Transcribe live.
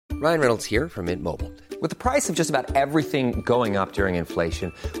Ryan Reynolds here from Mint Mobile. With the price of just about everything going up during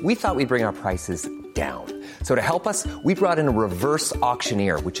inflation, we thought we'd bring our prices down. So to help us, we brought in a reverse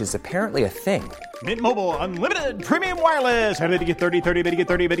auctioneer, which is apparently a thing. Mint Mobile Unlimited Premium Wireless. How to get 30, 30, bit to get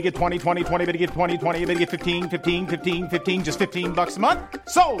 30, bit to get 20, 20, 20, bit to get 20, 20, bit to get 15, 15, 15, 15, just $15 a month?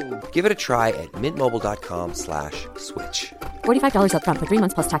 Sold! Give it a try at mintmobile.com/switch. $45 up front for 3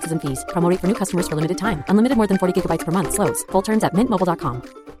 months plus taxes and fees. Promo rate for new customers for limited time. Unlimited more than 40 gigabytes per month. Slows full terms at mintmobile.com.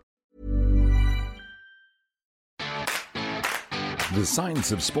 The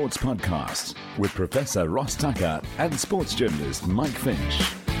Science of Sports podcast with Professor Ross Tucker and sports journalist Mike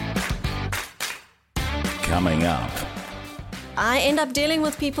Finch. Coming up. I end up dealing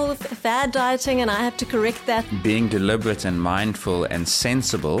with people with fad dieting and I have to correct that. Being deliberate and mindful and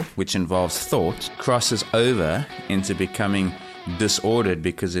sensible, which involves thought, crosses over into becoming disordered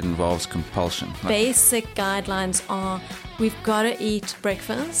because it involves compulsion. Basic guidelines are we've got to eat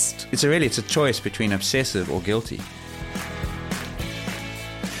breakfast. It's a choice between obsessive or guilty.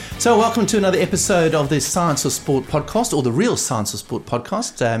 So welcome to another episode of the Science of Sport podcast, or the Real Science of Sport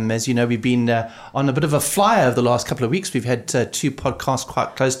podcast. As you know, we've been on a bit of a flyer over the last couple of weeks. We've had two podcasts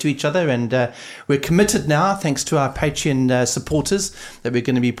quite close to each other, and we're committed now, thanks to our Patreon supporters, that we're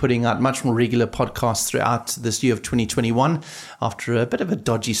going to be putting out much more regular podcasts throughout this year of 2021 after a bit of a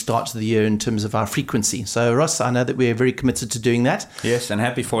dodgy start to the year in terms of our frequency. So Ross, I know that we're very committed to doing that. Yes, and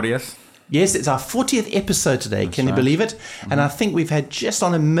happy 40th. Yes, it's our 40th episode today. Can you believe it? And I think we've had just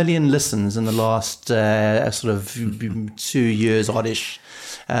on 1 million listens in the last sort of 2 years oddish,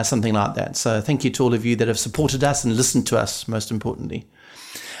 something like that. So thank you to all of you that have supported us and listened to us, most importantly.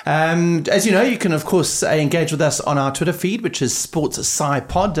 As you know, you can, of course, engage with us on our Twitter feed, which is Sports Sci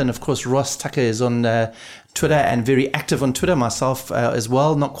Pod. And, of course, Ross Tucker is on Twitter and very active on Twitter, myself as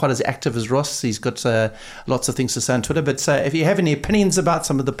well. Not quite as active as Ross. He's got lots of things to say on Twitter. But if you have any opinions about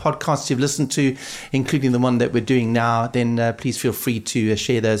some of the podcasts you've listened to, including the one that we're doing now, then please feel free to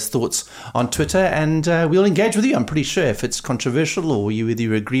share those thoughts on Twitter and we'll engage with you. I'm pretty sure if it's controversial or whether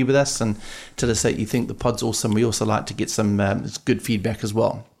you agree with us and tell us that you think the pod's awesome, we also like to get some good feedback as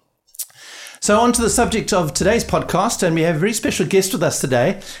well. So on to the subject of today's podcast, and we have a very special guest with us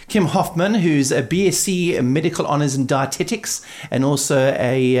today, Kim Hoffman, who's a BSc in Medical Honours in Dietetics and also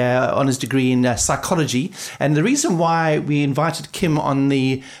a honours degree in psychology. And the reason why we invited Kim on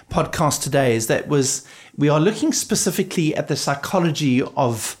the podcast today is that we are looking specifically at the psychology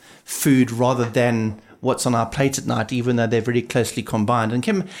of food rather than what's on our plate at night, even though they're very closely combined. And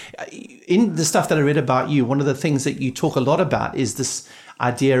Kim, in the stuff that I read about you, one of the things that you talk a lot about is this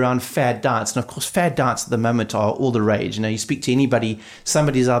idea around fad diets. And of course, fad diets at the moment are all the rage. You know, you speak to anybody,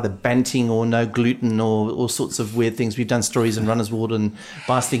 somebody's either banting or no gluten or all sorts of weird things. We've done stories in Runner's World and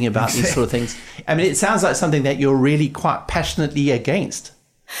Basting about these sort of things. I mean, it sounds like something that you're really quite passionately against.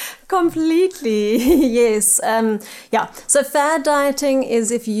 Completely, yes. So fad dieting is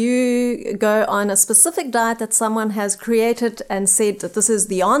if you go on a specific diet that someone has created and said that this is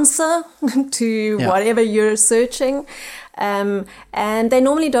the answer to whatever you're searching. And they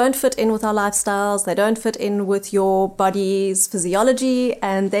normally don't fit in with our lifestyles. They don't fit in with your body's physiology,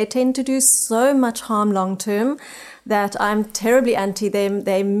 and they tend to do so much harm long term that I'm terribly anti them.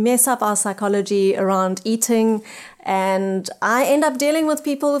 They mess up our psychology around eating, and I end up dealing with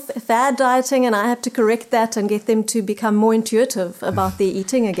people with fad dieting, and I have to correct that and get them to become more intuitive about their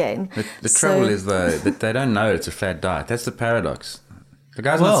eating again. The trouble is, though, that they don't know it's a fad diet. That's the paradox. The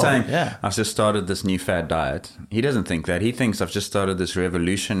guy's not saying, I've just started this new fad diet. He doesn't think that. He thinks I've just started this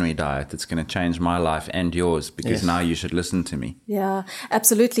revolutionary diet that's going to change my life and yours because now you should listen to me. Yeah,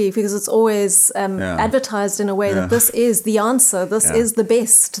 absolutely. Because it's always advertised in a way that this is the answer. This is the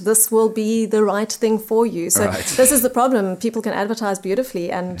best. This will be the right thing for you. So this is the problem. People can advertise beautifully,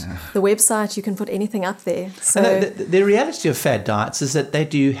 and the website, you can put anything up there. So and the reality of fad diets is that they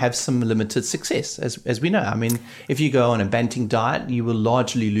do have some limited success, as we know. I mean, if you go on a banting diet, you will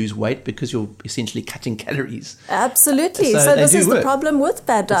largely lose weight because you're essentially cutting calories. Absolutely. So this is the problem with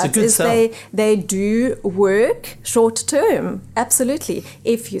fad diets, is they do work short term. Absolutely.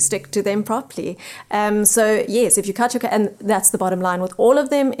 If you stick to them properly. So yes, if you cut your, and that's the bottom line with all of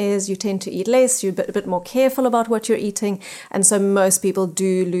them, is you tend to eat less, you're a bit more careful about what you're eating. And so most people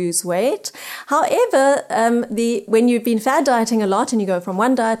do lose weight. However, when you've been fad dieting a lot and you go from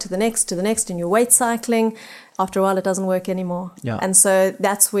one diet to the next and you're weight cycling, after a while, it doesn't work anymore. Yeah. And so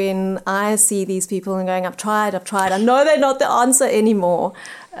that's when I see these people and going, I've tried. I know they're not the answer anymore.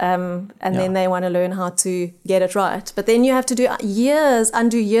 Then they want to learn how to get it right. But then you have to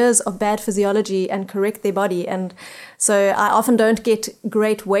undo years of bad physiology and correct their body. And so I often don't get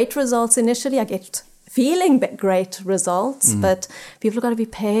great weight results initially. I get feeling great results, but people have got to be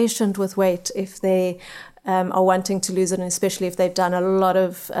patient with weight if they are wanting to lose it, and especially if they've done a lot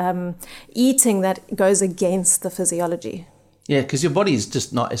of eating that goes against the physiology. Yeah, because your body is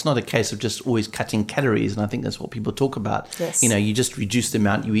just not, it's not a case of just always cutting calories. And I think that's what people talk about. Yes. You know, you just reduce the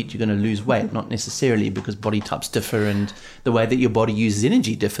amount you eat, you're going to lose weight, not necessarily, because body types differ and the way that your body uses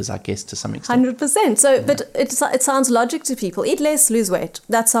energy differs, I guess, to some extent. 100%. So, but it sounds logic to people. Eat less, lose weight.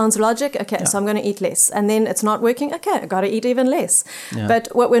 That sounds logic. Okay, so I'm going to eat less. And then it's not working. Okay, I got to eat even less. Yeah.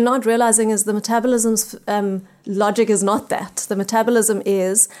 But what we're not realizing is the metabolism's logic is not that. The metabolism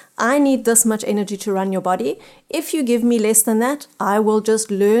is, I need this much energy to run your body. If you give me less than that, I will just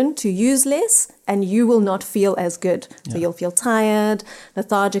learn to use less and you will not feel as good. So you'll feel tired,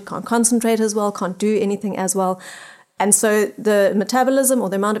 lethargic, can't concentrate as well, can't do anything as well. And so the metabolism or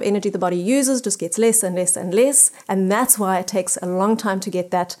the amount of energy the body uses just gets less and less and less. And that's why it takes a long time to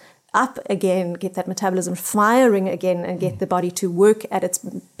get that up again, get that metabolism firing again and get the body to work at its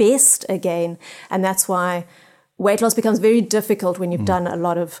best again. And that's why weight loss becomes very difficult when you've done a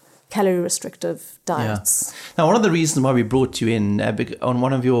lot of calorie restrictive diets. Yeah. Now, one of the reasons why we brought you in on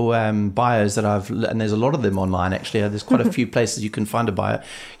one of your bios that and there's a lot of them online actually, there's quite a few places you can find a bio.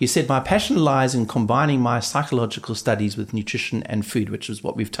 You said, my passion lies in combining my psychological studies with nutrition and food, which is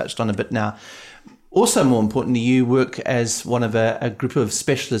what we've touched on a bit now. Also, more importantly, you work as one of a group of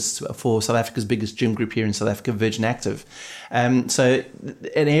specialists for South Africa's biggest gym group here in South Africa, Virgin Active. So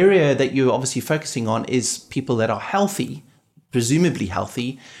an area that you're obviously focusing on is people that are healthy, presumably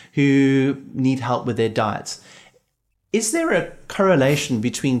healthy, who need help with their diets. Is there a correlation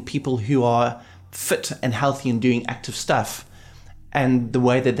between people who are fit and healthy and doing active stuff and the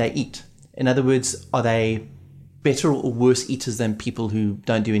way that they eat? In other words, are they better or worse eaters than people who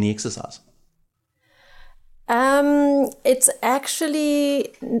don't do any exercise? It's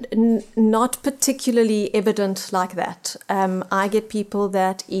actually not particularly evident like that. I get people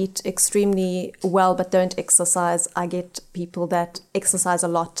that eat extremely well but don't exercise. I get people that exercise a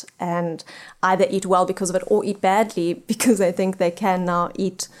lot and either eat well because of it or eat badly because they think they can now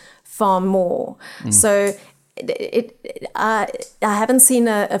eat far more. So I haven't seen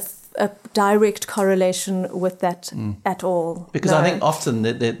a direct correlation with that at all. Because I think often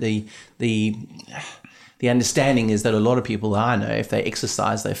the understanding is that a lot of people I know, if they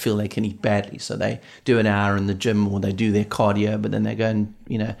exercise, they feel they can eat badly. So they do an hour in the gym or they do their cardio, but then they go and,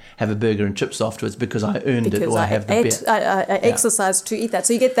 have a burger and chips afterwards because I earned it or I have the beer. I exercised to eat that.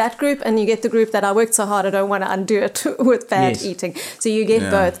 So you get that group and you get the group that I worked so hard, I don't want to undo it with bad eating. So you get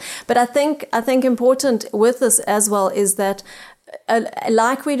both. But I think important with this as well is that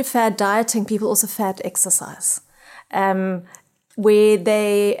like we do fad dieting, people also fad exercise. Where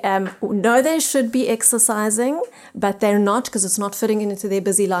they know they should be exercising, but they're not because it's not fitting into their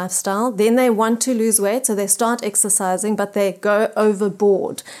busy lifestyle. Then they want to lose weight, so they start exercising, but they go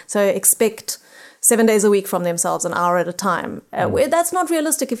overboard. So expect 7 days a week from themselves, an hour at a time. That's not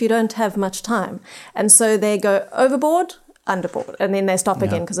realistic if you don't have much time. And so they go overboard, underboard, and then they stop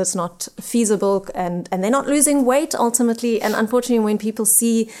again because it's not feasible and they're not losing weight ultimately. And unfortunately, when people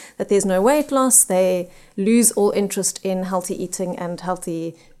see that there's no weight loss, they lose all interest in healthy eating and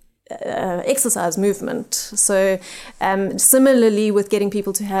healthy exercise movement. So similarly with getting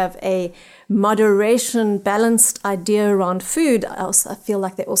people to have a moderation, balanced idea around food, I feel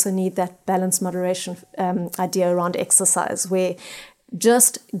like they also need that balanced moderation idea around exercise, where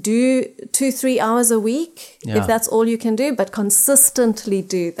just do 2-3 hours a week if that's all you can do, but consistently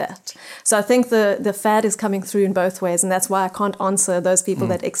do that. So I think the fad is coming through in both ways, and that's why I can't answer those people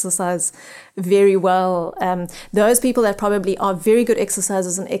that exercise very well. Those people that probably are very good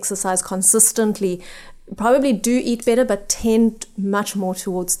exercisers and exercise consistently probably do eat better, but tend much more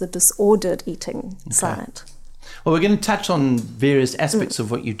towards the disordered eating side. Well, we're going to touch on various aspects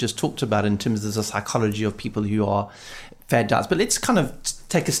of what you just talked about in terms of the psychology of people who are fad diets. But let's kind of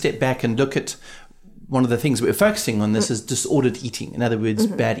take a step back and look at one of the things we're focusing on. This is disordered eating. In other words,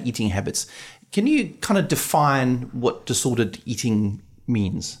 bad eating habits. Can you kind of define what disordered eating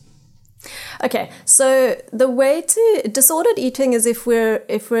means? Okay, so the way to disordered eating is if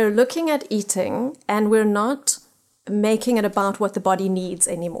we're looking at eating and we're not making it about what the body needs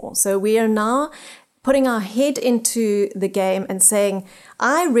anymore. So we are now putting our head into the game and saying,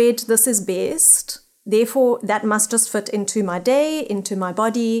 I read this is best, therefore that must just fit into my day, into my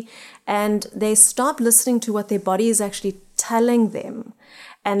body. And they stop listening to what their body is actually telling them.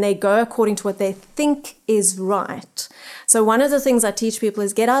 And they go according to what they think is right. So one of the things I teach people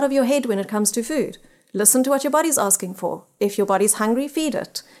is get out of your head when it comes to food. Listen to what your body's asking for. If your body's hungry, feed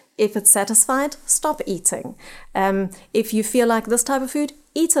it. If it's satisfied, stop eating. If you feel like this type of food,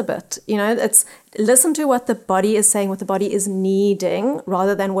 eat a bit. It's listen to what the body is saying, what the body is needing,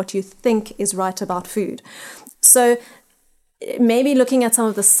 rather than what you think is right about food. So maybe looking at some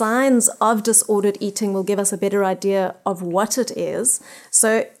of the signs of disordered eating will give us a better idea of what it is.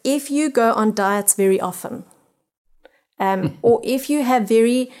 So if you go on diets very often, or if you have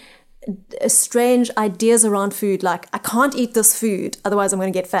very strange ideas around food, like I can't eat this food, otherwise I'm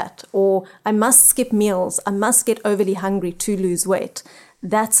going to get fat, or I must skip meals, I must get overly hungry to lose weight,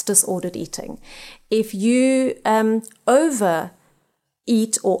 that's disordered eating. If you overeat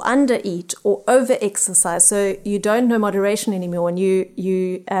or undereat or over-exercise, so you don't know moderation anymore, and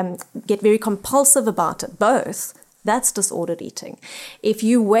you get very compulsive about it, both, that's disordered eating. If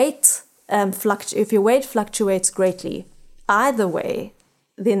your weight fluctuates greatly, either way,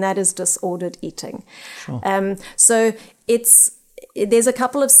 then that is disordered eating. Sure. So there's a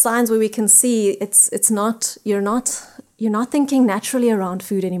couple of signs where we can see you're not thinking naturally around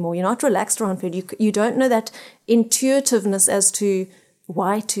food anymore. You're not relaxed around food. You don't know that intuitiveness as to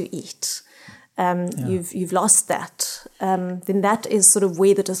why to eat. You've lost that. Then that is sort of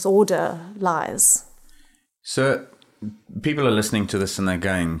where the disorder lies. So people are listening to this and they're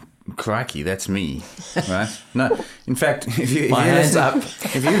going, crikey, that's me, right? No, in fact, if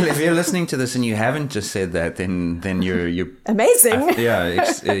you're listening to this and you haven't just said that, then you're amazing.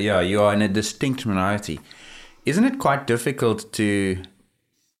 You are in a distinct minority. Isn't it quite difficult to?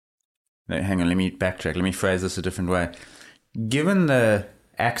 Hang on, let me backtrack. Let me phrase this a different way. Given the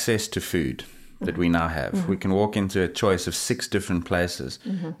access to food that we now have, we can walk into a choice of 6 different places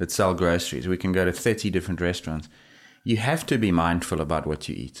that sell groceries. We can go to 30 different restaurants. You have to be mindful about what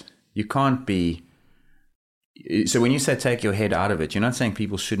you eat. You can't be... So when you say take your head out of it, you're not saying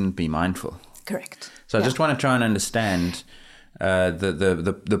people shouldn't be mindful. Correct. So I just want to try and understand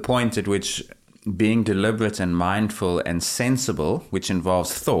the point at which being deliberate and mindful and sensible, which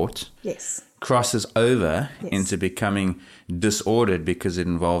involves thought, crosses over into becoming disordered because it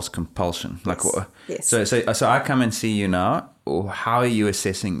involves compulsion. So I come and see you now. How are you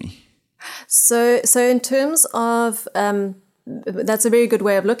assessing me? So in terms of, that's a very good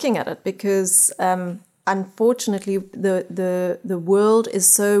way of looking at it, because unfortunately the world is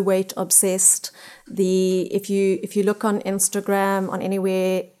so weight obsessed. If you look on Instagram, on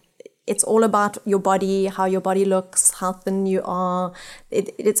anywhere, it's all about your body, how your body looks, how thin you are.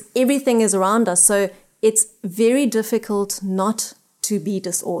 It's everything is around us. So it's very difficult not to be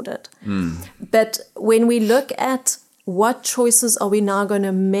disordered. But when we look at what choices are we now going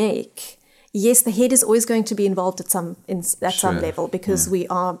to make? Yes, the head is always going to be involved at some level, because we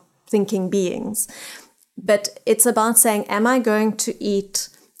are thinking beings. But it's about saying, am I going to eat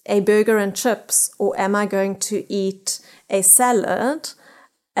a burger and chips, or am I going to eat a salad?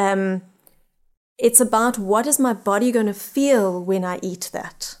 It's about what is my body going to feel when I eat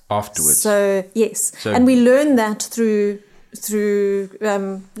that afterwards. So yes, and we learn that through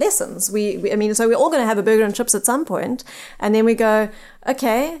lessons. So we're all going to have a burger and chips at some point, and then we go,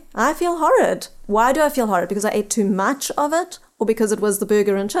 okay, I feel horrid. Why do I feel horrid? Because I ate too much of it, or because it was the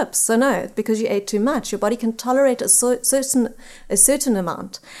burger and chips? So no, because you ate too much. Your body can tolerate a certain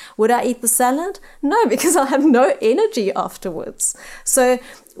amount. Would I eat the salad? No, because I'll have no energy afterwards. So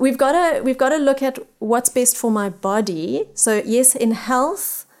we've got to look at what's best for my body. So yes, in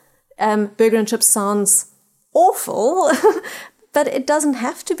health, burger and chips sounds awful, but it doesn't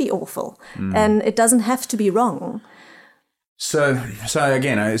have to be awful, and it doesn't have to be wrong. So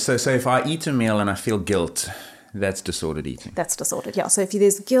again, so if I eat a meal and I feel guilt, that's disordered eating. That's disordered, yeah. So if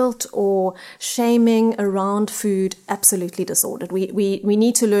there's guilt or shaming around food, absolutely disordered. We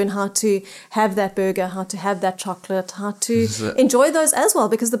need to learn how to have that burger, how to have that chocolate, how to enjoy those as well,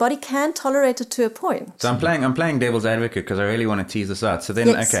 because the body can tolerate it to a point. So I'm playing devil's advocate because I really want to tease this out. So then,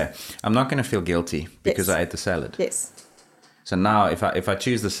 okay, I'm not going to feel guilty because I ate the salad. Yes. So now if I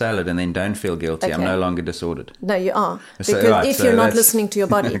choose the salad and then don't feel guilty, I'm no longer disordered. No, you are. Because you're not listening to your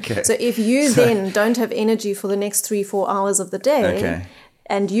body. Okay. So if you then don't have energy for the next 3-4 hours of the day,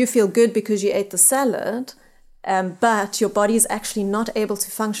 and you feel good because you ate the salad, but your body is actually not able to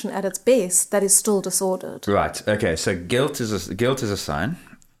function at its best, that is still disordered. Right. Okay. So guilt is a sign.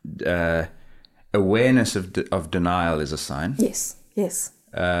 Awareness of denial is a sign. Yes. Yes.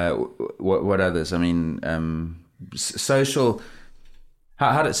 What others? I mean. Social,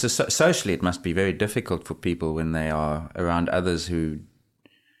 socially it must be very difficult for people when they are around others who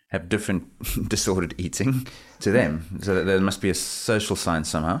have different disordered eating to them. So there must be a social sign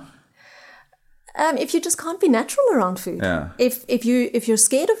somehow. If you just can't be natural around food. Yeah. If you're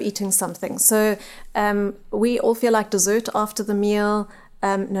scared of eating something. So we all feel like dessert after the meal.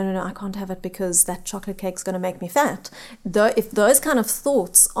 no, I can't have it because that chocolate cake's going to make me fat. Though, if those kind of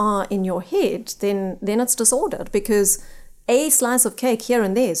thoughts are in your head, then it's disordered, because a slice of cake here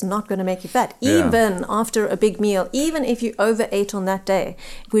and there is not going to make you fat, even after a big meal, even if you overate on that day.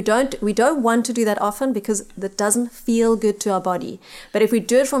 We don't want to do that often because that doesn't feel good to our body. But if we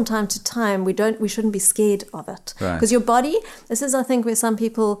do it from time to time, we shouldn't be scared of it. Because your body, this is, I think, where some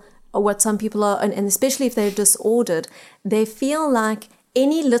people are, and especially if they're disordered, they feel like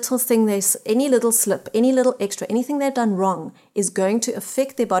any little thing, any little slip, any little extra, anything they've done wrong is going to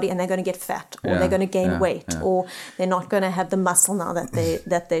affect their body, and they're going to get fat, or they're going to gain weight, or they're not going to have the muscle now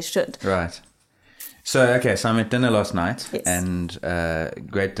that they should. Right. So I'm at dinner last night, and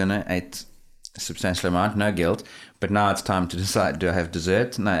great dinner, ate a substantial amount, no guilt. But now it's time to decide: do I have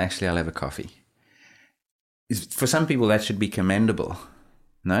dessert? No, actually, I'll have a coffee. For some people, that should be commendable.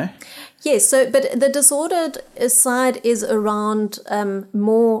 No? Yes, but the disordered side is around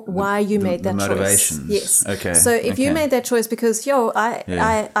more why you made that choice. The motivations. Yes. Okay. So if you made that choice because,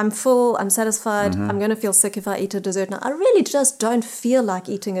 I'm full, I'm satisfied, I'm going to feel sick if I eat a dessert now. I really just don't feel like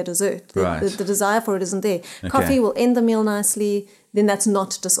eating a dessert. The desire for it isn't there. Okay. Coffee will end the meal nicely. Then that's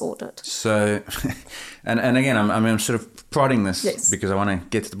not disordered. So, and again, I'm sort of prodding this because I want to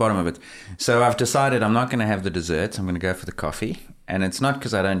get to the bottom of it. So I've decided I'm not going to have the dessert. I'm going to go for the coffee. And it's not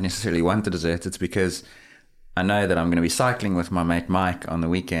because I don't necessarily want the dessert. It's because I know that I'm going to be cycling with my mate Mike on the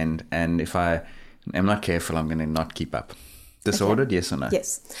weekend. And if I am not careful, I'm going to not keep up. Disordered, yes or no?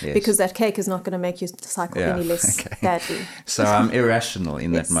 Yes, because that cake is not going to make you cycle any less badly. So I'm irrational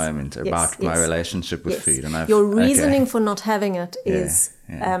in that moment about my relationship with food. And your reasoning for not having it is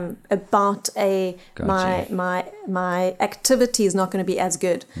about my activity is not going to be as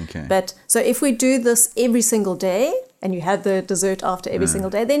good. Okay. But so if we do this every single day, and you have the dessert after every single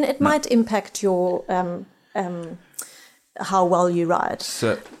day, then it might impact your how well you ride.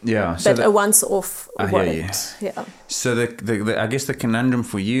 But a once-off won't. Yeah. So the I guess the conundrum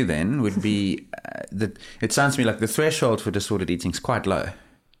for you then would be that it sounds to me like the threshold for disordered eating is quite low.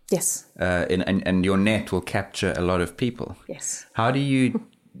 Yes. And your net will capture a lot of people. Yes. How do you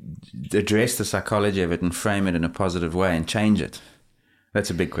address the psychology of it and frame it in a positive way and change it? That's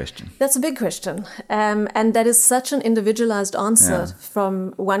a big question. That's a big question. And that is such an individualized answer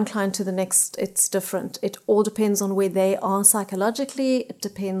from one client to the next. It's different. It all depends on where they are psychologically. It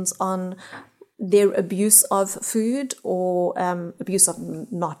depends on their abuse of food or abuse of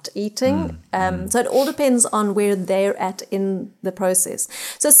not eating. So it all depends on where they're at in the process.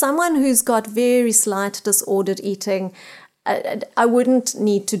 So someone who's got very slight disordered eating, I wouldn't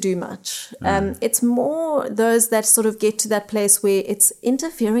need to do much. It's more those that sort of get to that place where it's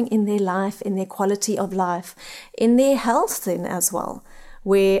interfering in their life, in their quality of life, in their health then as well,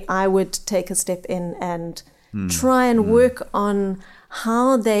 where I would take a step in and try and work on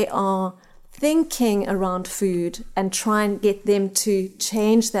how they are thinking around food and try and get them to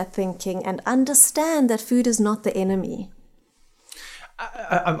change that thinking and understand that food is not the enemy.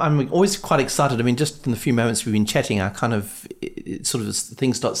 I'm always quite excited. I mean, just in the few moments we've been chatting, I kind of sort of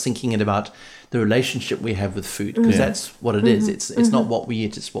things start sinking in about the relationship we have with food, because that's what it is. It's not what we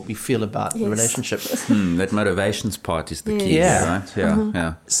eat; it's what we feel about the relationship. That motivations part is the key, right?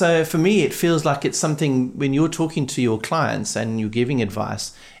 Yeah. So for me, it feels like it's something when you're talking to your clients and you're giving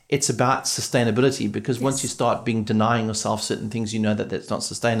advice. It's about sustainability, because once you start denying yourself certain things, you know that that's not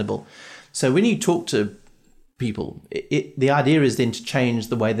sustainable. So when you talk to people, the idea is then to change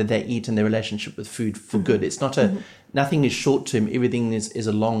the way that they eat and their relationship with food for good. It's not nothing is short term. Everything is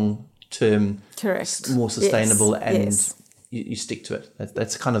a long term, correct, more sustainable, and you stick to it.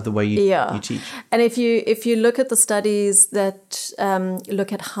 That's kind of the way you teach. And if you look at the studies that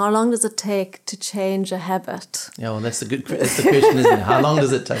look at how long does it take to change a habit? Yeah, well, that's the question, isn't it? How long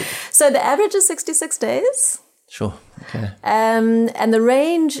does it take? So the average is 66 days. Sure. Okay. And the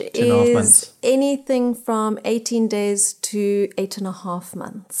range is anything from 18 days to 8.5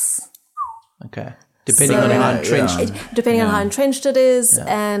 months. Okay. Depending on how entrenched. Depending on how entrenched it is,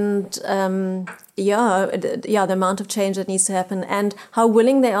 and the amount of change that needs to happen, and how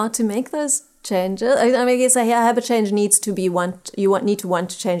willing they are to make those changes. I mean, I guess a habit change needs to be you need to want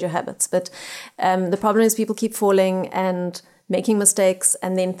to change your habits, but the problem is people keep falling and making mistakes,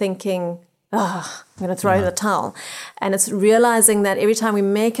 and then thinking, I'm going to throw the towel. And it's realizing that every time we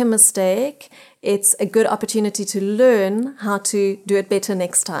make a mistake, it's a good opportunity to learn how to do it better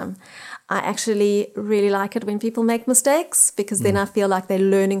next time. I actually really like it when people make mistakes, because then I feel like they're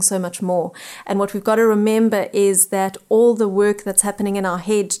learning so much more. And what we've got to remember is that all the work that's happening in our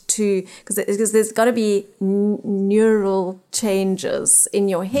head because there's got to be neural changes in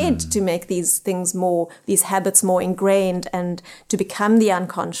your head to make these habits more ingrained and to become the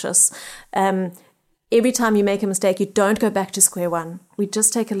unconscious. Every time you make a mistake, you don't go back to square one. We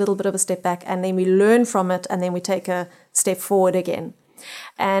just take a little bit of a step back, and then we learn from it, and then we take a step forward again.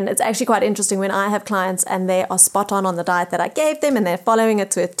 And it's actually quite interesting when I have clients and they are spot on the diet that I gave them and they're following it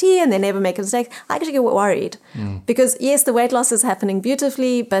to a T and they never make a mistake. I actually get worried because yes, the weight loss is happening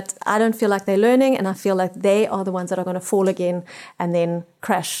beautifully, but I don't feel like they're learning, and I feel like they are the ones that are going to fall again and then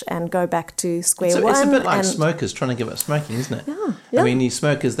crash and go back to square one. It's a bit like smokers trying to give up smoking, isn't it? Yeah. I mean, these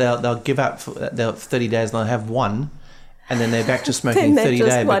smokers, they'll give up for 30 days and they'll have one, and then they're back to smoking 30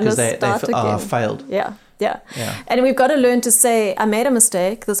 days because they failed. Yeah. And we've got to learn to say, I made a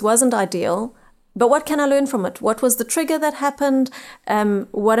mistake, this wasn't ideal, but what can I learn from it? What was the trigger that happened?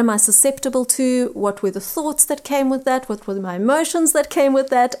 What am I susceptible to? What were the thoughts that came with that? What were my emotions that came with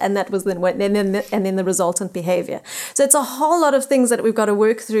that? And that was then the resultant behavior. So it's a whole lot of things that we've got to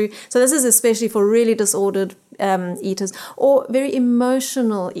work through. So this is especially for really disordered eaters or very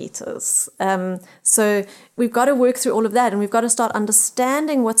emotional eaters. So we've got to work through all of that, and we've got to start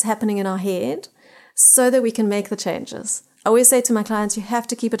understanding what's happening in our head, so that we can make the changes. I always say to my clients, you have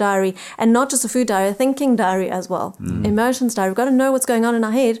to keep a diary, and not just a food diary, a thinking diary as well. Emotions diary. We've got to know what's going on in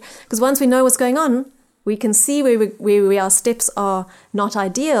our head, because once we know what's going on, we can see where our steps are not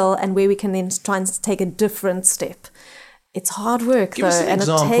ideal and where we can then try and take a different step. It's hard work, though, and it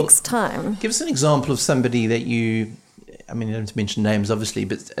takes time. Give us an example of somebody that you don't have to mention names, obviously,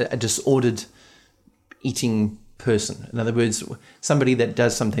 but a disordered eating person. In other words, somebody that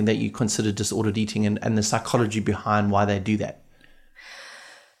does something that you consider disordered eating, and the psychology behind why they do that.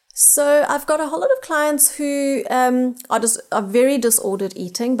 So I've got a whole lot of clients who are very disordered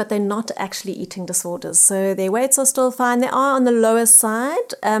eating, but they're not actually eating disorders. So their weights are still fine. They are on the lower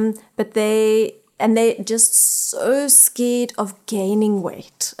side, but they're just so scared of gaining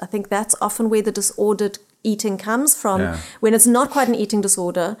weight. I think that's often where the disordered eating comes from, when it's not quite an eating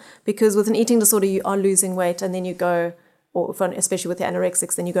disorder, because with an eating disorder you are losing weight and then you go, especially with the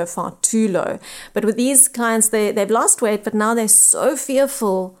anorexics, then you go far too low. But with these clients, they've lost weight, but now they're so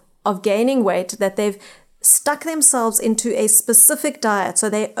fearful of gaining weight that they've stuck themselves into a specific diet. So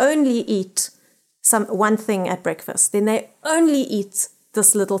they only eat one thing at breakfast, then they only eat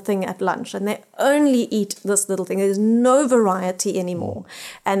this little thing at lunch, and they only eat this little thing. There's no variety anymore.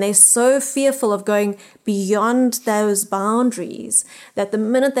 And they're so fearful of going beyond those boundaries that the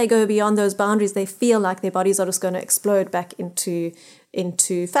minute they go beyond those boundaries, they feel like their bodies are just going to explode back into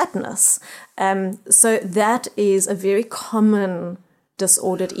fatness. So that is a very common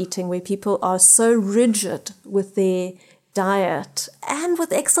disordered eating, where people are so rigid with their diet and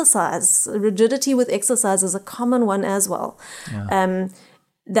with exercise. Rigidity with exercise is a common one as well.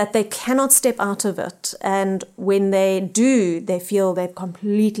 That they cannot step out of it, and when they do, they feel they've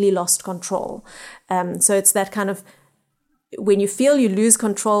completely lost control. So it's that kind of, when you feel you lose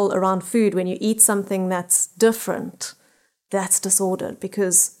control around food, when you eat something that's different, that's disordered,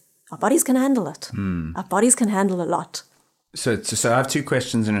 because our bodies can handle it. Our bodies can handle a lot. So I have two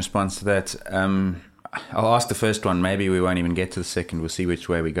questions in response to that. I'll ask the first one. Maybe we won't even get to the second. We'll see which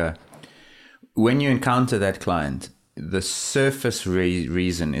way we go. When you encounter that client, the surface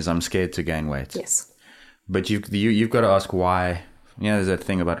reason is, I'm scared to gain weight. Yes. But you've got to ask why. There's that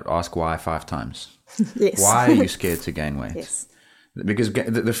thing about ask why 5 times. Yes. Why are you scared to gain weight? Yes. Because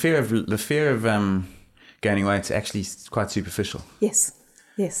the fear of gaining weight is actually quite superficial. Yes.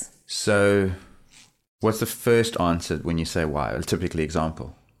 So what's the first answer when you say why? A typically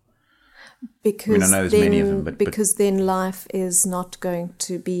example. Because I know there's many of them, because then life is not going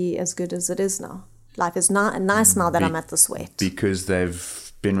to be as good as it is now. Life is not nice now that I'm at this weight. Because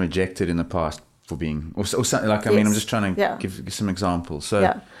they've been rejected in the past for being, or something like. I mean, I'm just trying to give some examples.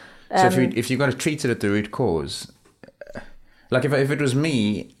 So, if you've got to treat it at the root cause, like if it was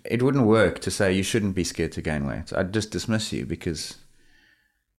me, it wouldn't work to say you shouldn't be scared to gain weight. I'd just dismiss you because.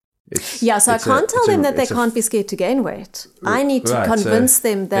 So I can't tell them that they can't be scared to gain weight. I need to convince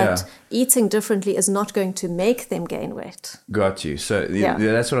them that eating differently is not going to make them gain weight. Got you. So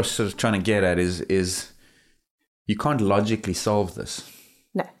that's what I was sort of trying to get at is you can't logically solve this.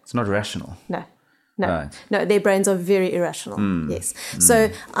 No. It's not rational. No. No, Right. no, their brains are very irrational. Yes. So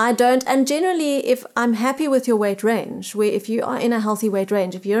I don't, and generally, if I'm happy with your weight range, where if you are in a healthy weight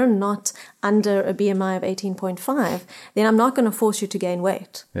range, if you're not under a BMI of 18.5, then I'm not going to force you to gain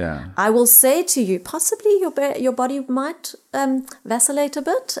weight. Yeah. I will say to you, possibly your body might vacillate a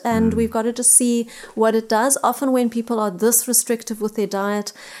bit, and we've got to just see what it does. Often when people are this restrictive with their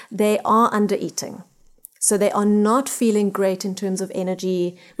diet, they are under eating. So they are not feeling great in terms of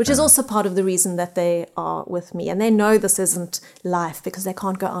energy, which is also part of the reason that they are with me. And they know this isn't life because they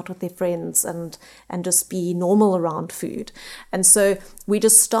can't go out with their friends and just be normal around food. And so we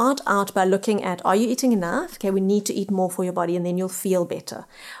just start out by looking at, are you eating enough? Okay, we need to eat more for your body, and then you'll feel better.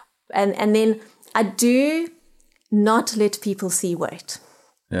 And then I do not let people see weight.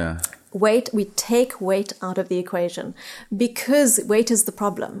 Yeah. We take weight out of the equation because weight is the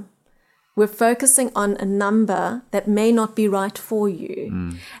problem. We're focusing on a number that may not be right for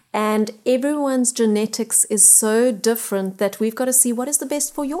you. And everyone's genetics is so different that we've got to see what is the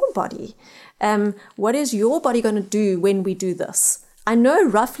best for your body. What is your body going to do when we do this? I know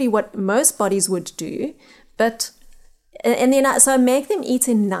roughly what most bodies would do, but, and then so I make them eat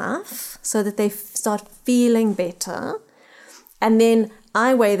enough so that they start feeling better. And then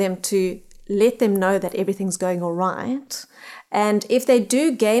I weigh them to let them know that everything's going all right. And if they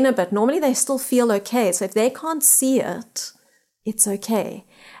do gain a bit, normally they still feel okay. So if they can't see it, it's okay.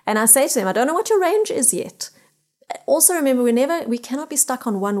 And I say to them, I don't know what your range is yet. Also remember, we cannot be stuck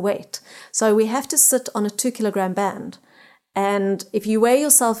on one weight. So we have to sit on a 2 kilogram band. And if you weigh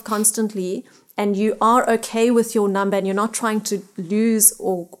yourself constantly and you are okay with your number and you're not trying to lose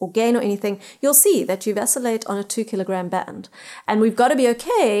or gain or anything, you'll see that you vacillate on a 2 kilogram band. And we've got to be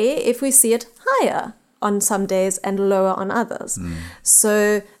okay if we see it higher on some days and lower on others.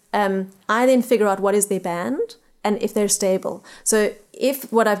 So I then figure out what is their band and if they're stable. So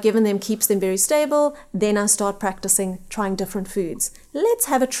if what I've given them keeps them very stable, then I start practicing trying different foods. Let's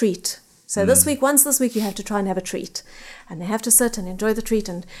have a treat. So once this week, you have to try and have a treat. And they have to sit and enjoy the treat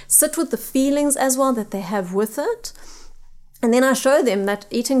and sit with the feelings as well that they have with it. And then I show them that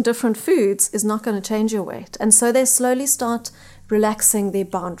eating different foods is not going to change your weight. And so they slowly start relaxing their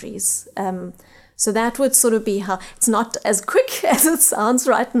boundaries. So that would sort of be how, it's not as quick as it sounds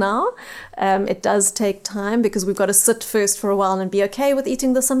right now. It does take time because we've got to sit first for a while and be okay with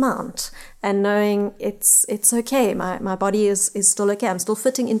eating this amount and knowing it's okay. My body is still okay. I'm still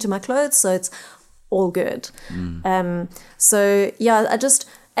fitting into my clothes, so it's all good. So yeah,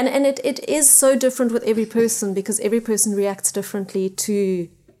 and it is so different with every person because every person reacts differently to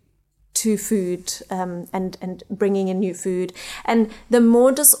food and bringing in new food. And the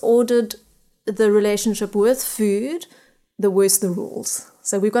more disordered the relationship with food, the worse the rules.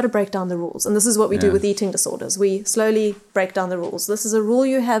 So we've got to break down the rules. And this is what we do with eating disorders. We slowly break down the rules. This is a rule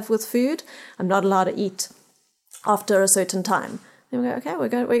you have with food. I'm not allowed to eat after a certain time. Then we go, okay, we're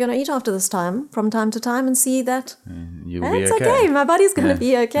going to eat after this time from time to time and see that it's okay. My body's going to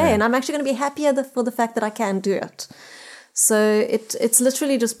be okay. And I'm actually going to be happier for the fact that I can do it. So it's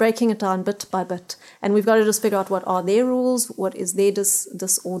literally just breaking it down bit by bit. And we've got to just figure out what are their rules, what is their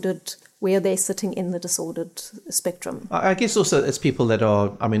disordered, where they're sitting in the disordered spectrum. I guess also it's people that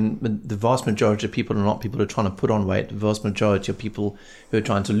are, I mean, the vast majority of people are not people who are trying to put on weight. The vast majority of people who are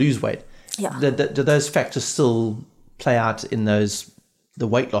trying to lose weight. Yeah. Do those factors still play out in the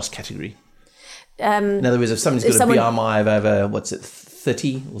weight loss category? In other words, if somebody's got a BMI of over,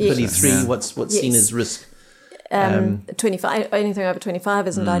 30 or 33, what's seen as risk? 25, anything over 25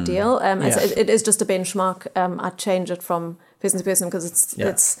 isn't ideal. It is just a benchmark. I change it from person to person because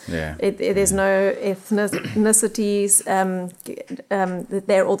there's no ethnicities.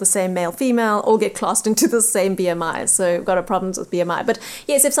 They're all the same, male, female, all get classed into the same BMI. So we've got a problems with BMI. But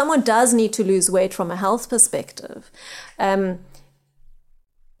yes, if someone does need to lose weight from a health perspective,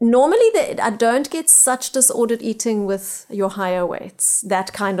 normally I don't get such disordered eating with your higher weights,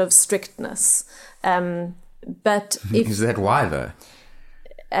 that kind of strictness. But is that why though?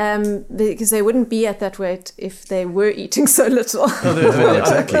 Because they wouldn't be at that weight if they were eating so little.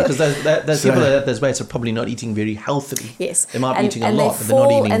 Exactly. Because those people at those weights are probably not eating very healthily. Yes. They might be eating a lot, but they're not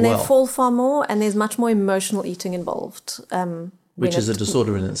eating well. And they fall far more, and there's much more emotional eating involved. Which is a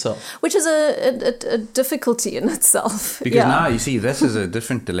disorder in itself. Which is a difficulty in itself. Because now, you see, this is a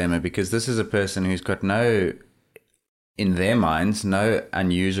different dilemma, because this is a person who's got in their minds, no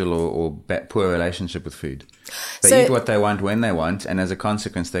unusual or poor relationship with food. They eat what they want when they want, and as a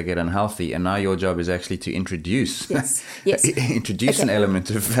consequence, they get unhealthy. And now your job is actually to introduce an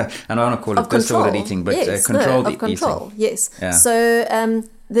element of, and I don't want to call it disordered eating, but controlled eating. Yes. Yeah. So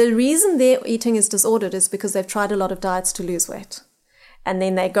the reason their eating is disordered is because they've tried a lot of diets to lose weight. And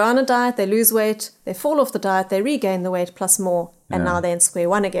then they go on a diet, they lose weight, they fall off the diet, they regain the weight plus more, and now they're in square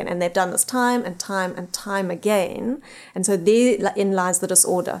one again. And they've done this time and time and time again. And so therein lies the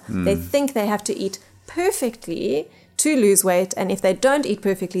disorder. They think they have to eat perfectly to lose weight, and if they don't eat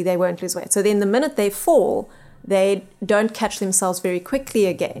perfectly, they won't lose weight. So then the minute they fall, they don't catch themselves very quickly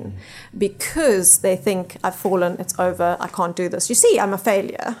again because they think, I've fallen, it's over, I can't do this. You see, I'm a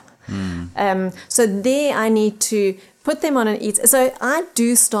failure. So there I need to put them on an eat. So I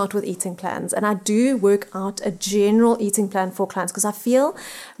do start with eating plans, and I do work out a general eating plan for clients because I feel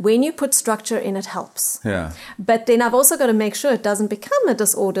when you put structure in, it helps. Yeah. But then I've also got to make sure it doesn't become a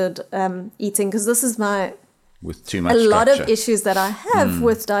disordered eating, because this is my... With too much a lot structure. of issues that I have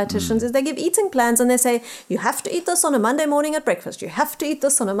with dietitians is they give eating plans and they say, you have to eat this on a Monday morning at breakfast. You have to eat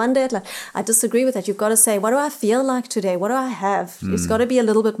this on a Monday at lunch. I disagree with that. You've got to say, what do I feel like today? What do I have? It's got to be a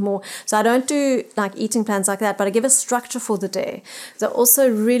little bit more. So I don't do like eating plans like that, but I give a structure for the day. So I also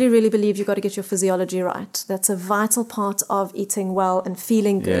really, really believe you've got to get your physiology right. That's a vital part of eating well and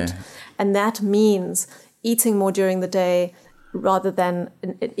feeling good. Yeah. And that means eating more during the day, rather than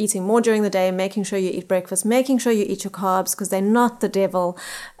eating more during the day, making sure you eat breakfast, making sure you eat your carbs because they're not the devil.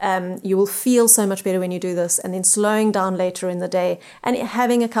 You will feel so much better when you do this, and then slowing down later in the day and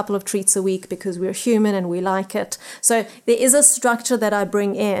having a couple of treats a week because we're human and we like it. So there is a structure that I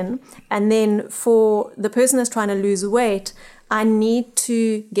bring in, and then for the person that's trying to lose weight, I need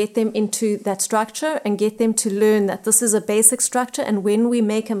to get them into that structure and get them to learn that this is a basic structure, and when we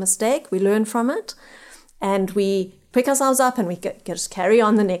make a mistake, we learn from it and we pick ourselves up and we just carry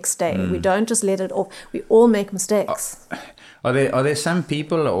on the next day. We don't just let it off. We all make mistakes. Are there some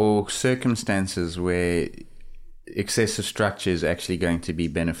people or circumstances where excessive structure is actually going to be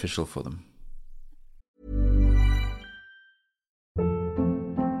beneficial for them?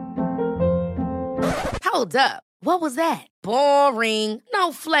 Hold up. What was that? Boring.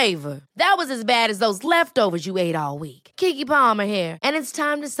 No flavor. That was as bad as those leftovers you ate all week. Keke Palmer here, and it's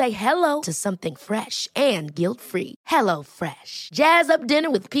time to say hello to something fresh and guilt-free. Hello Fresh. Jazz up dinner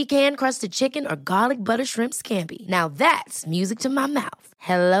with pecan-crusted chicken or garlic butter shrimp scampi. Now that's music to my mouth.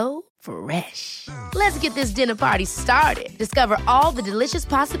 Hello Fresh. Let's get this dinner party started. Discover all the delicious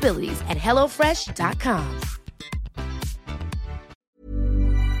possibilities at HelloFresh.com.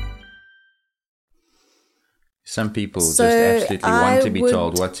 Some people just absolutely want to be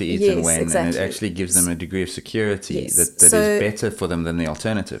told what to eat and when, and it actually gives them a degree of security that is better for them than the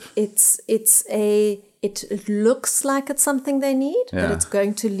alternative. It looks like it's something they need, but it's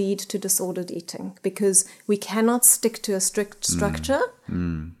going to lead to disordered eating because we cannot stick to a strict structure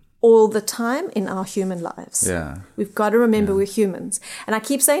all the time in our human lives. We've got to remember we're humans. And I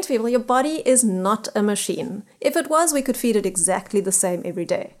keep saying to people, your body is not a machine. If it was, we could feed it exactly the same every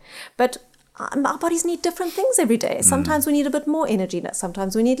day. But our bodies need different things every day. Sometimes we need a bit more energy.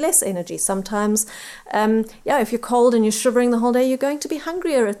 Sometimes we need less energy. Sometimes, if you're cold and you're shivering the whole day, you're going to be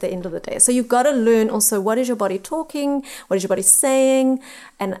hungrier at the end of the day. So you've got to learn also what is your body talking, what is your body saying,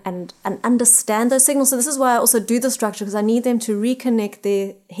 and understand those signals. So this is why I also do the structure, because I need them to reconnect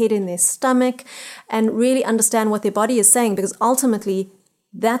their head in their stomach and really understand what their body is saying, because ultimately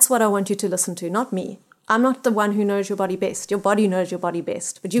that's what I want you to listen to, not me. I'm not the one who knows your body best. Your body knows your body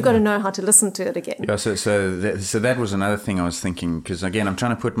best, but you've got to know how to listen to it again. Yeah, so that was another thing I was thinking, because again, I'm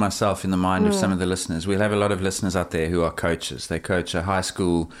trying to put myself in the mind of some of the listeners. We'll have a lot of listeners out there who are coaches. They coach a high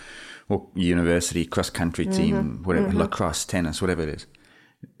school or university cross-country team, whatever, lacrosse, tennis, whatever it is.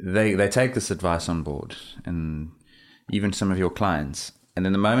 They take this advice on board, and even some of your clients. And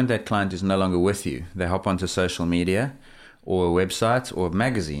then the moment that client is no longer with you, they hop onto social media or a website or a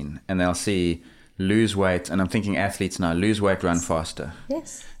magazine, and they'll see lose weight, and I'm thinking athletes now, lose weight, run faster.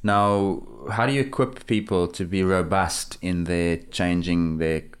 Yes. Now, how do you equip people to be robust in their changing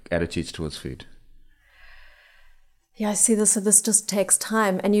their attitudes towards food? Yeah, I see this. So this just takes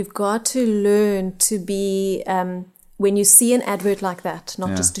time, and you've got to learn to be, when you see an advert like that,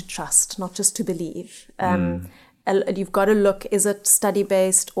 not just to trust, not just to believe. You've got to look, is it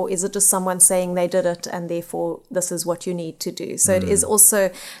study-based or is it just someone saying they did it and therefore this is what you need to do? So it is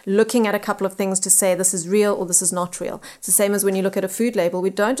also looking at a couple of things to say this is real or this is not real. It's the same as when you look at a food label. We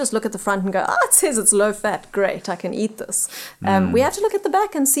don't just look at the front and go, it says it's low fat, great, I can eat this. We have to look at the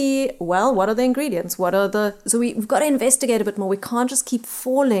back and see, well, what are the ingredients? So we've got to investigate a bit more. We can't just keep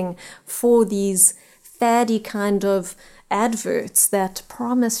falling for these faddy kind of adverts that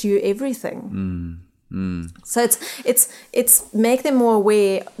promise you everything. So it's make them more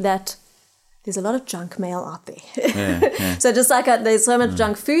aware that there's a lot of junk mail out there. So just like there's so much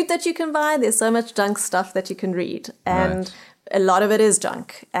junk food that you can buy, there's so much junk stuff that you can read. And a lot of it is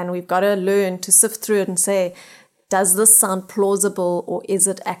junk. And we've got to learn to sift through it and say, does this sound plausible, or is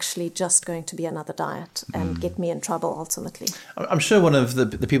it actually just going to be another diet and get me in trouble ultimately? I'm sure one of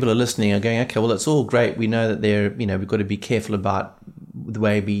the people who are listening are going, okay, well, it's all great. We know that we've got to be careful about the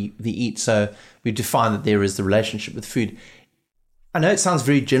way we eat. So we define that there is the relationship with food. I know it sounds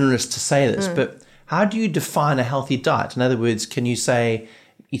very generous to say this, but how do you define a healthy diet? In other words, can you say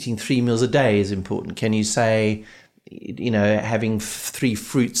eating 3 meals a day is important? Can you say, having 3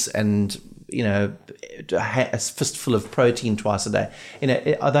 fruits and, a fistful of protein twice a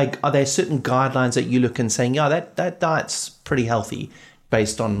day? Are there certain guidelines that you look and saying, that diet's pretty healthy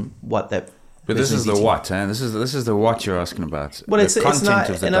based on what that? But this is the what, eh? This is the what you're asking about. Well, it's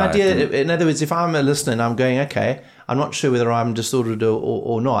not an idea. In other words, if I'm a listener and I'm going, okay, I'm not sure whether I'm disordered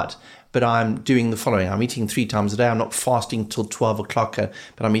or not, but I'm doing the following. I'm eating 3 times a day. I'm not fasting till 12 o'clock,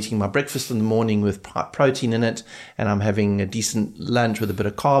 but I'm eating my breakfast in the morning with protein in it, and I'm having a decent lunch with a bit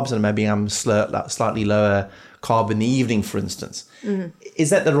of carbs, and maybe I'm slightly lower carb in the evening, for instance. Mm-hmm. Is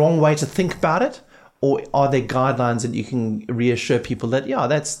that the wrong way to think about it? Or are there guidelines that you can reassure people that,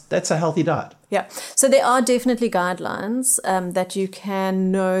 that's a healthy diet? Yeah. So there are definitely guidelines that you can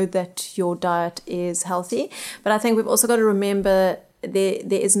know that your diet is healthy. But I think we've also got to remember there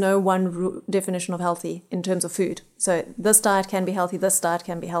is no one definition of healthy in terms of food. So this diet can be healthy, this diet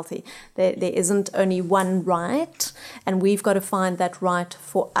can be healthy. There isn't only one right, and we've got to find that right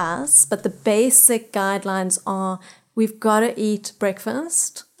for us. But the basic guidelines are we've got to eat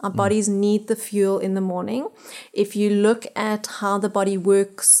breakfast. Our bodies need the fuel in the morning. If you look at how the body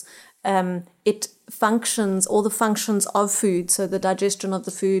works, it functions, all the functions of food, so the digestion of the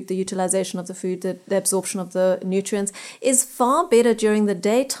food, the utilization of the food, the absorption of the nutrients, is far better during the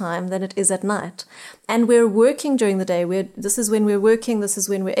daytime than it is at night. And we're working during the day. This is when we're working, this is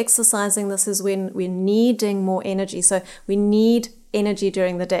when we're exercising, this is when we're needing more energy. So we need energy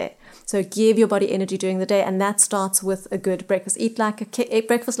during the day. So give your body energy during the day, and that starts with a good breakfast. Eat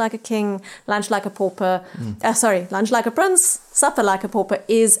breakfast like a king, lunch like a pauper. Lunch like a prince, supper like a pauper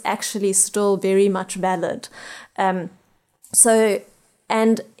is actually still very much valid.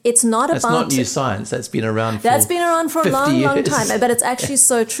 And it's not That's about... That's not new science. That's been around for a long time. But it's actually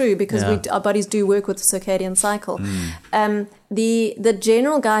so true because our bodies do work with the circadian cycle. The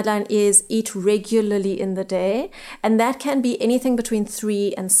general guideline is eat regularly in the day, and that can be anything between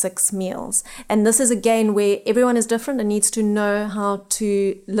 3 and 6 meals. And this is, again, where everyone is different and needs to know how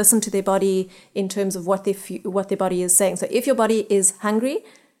to listen to their body in terms of what their body is saying. So if your body is hungry,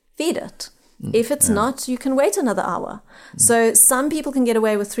 feed it. If it's not, you can wait another hour. So some people can get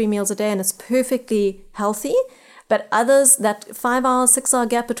away with 3 meals a day and it's perfectly healthy, but others, that 5 hour, 6 hour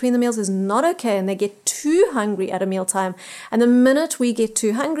gap between the meals is not okay, and they get too hungry at a mealtime. And the minute we get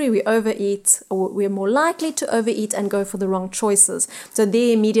too hungry, we overeat, or we're more likely to overeat and go for the wrong choices. So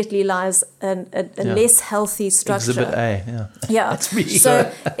there immediately lies a less healthy structure. Exhibit A, yeah. That's me. So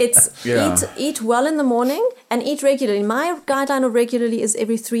it's eat well in the morning and eat regularly. My guideline of regularly is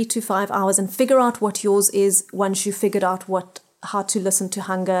every 3 to 5 hours, and figure out what yours is once you've figured out how to listen to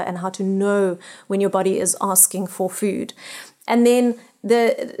hunger and how to know when your body is asking for food. And then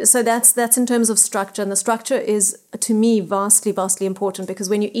so that's in terms of structure, and the structure is, to me, vastly important, because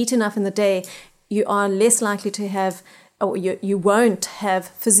when you eat enough in the day, you are less likely to have, or you won't have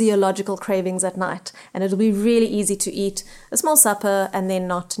physiological cravings at night, and it'll be really easy to eat a small supper and then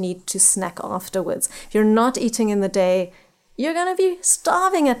not need to snack afterwards. If you're not eating in the day, you're going to be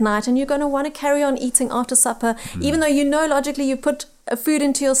starving at night, and you're going to want to carry on eating after supper, even though you know logically you put food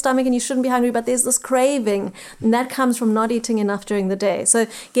into your stomach and you shouldn't be hungry, but there's this craving, and that comes from not eating enough during the day. So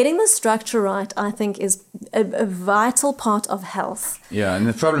getting the structure right, I think, is a vital part of health. Yeah, and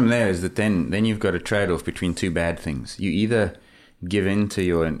the problem there is that then you've got a trade-off between 2 bad things. You either give in to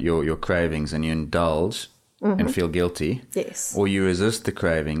your cravings and you indulge and feel guilty, yes, or you resist the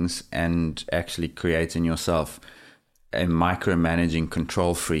cravings and actually create in yourself a micromanaging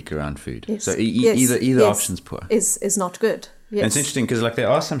control freak around food. Yes. So either option's poor. Is not good. Yes. And it's interesting because there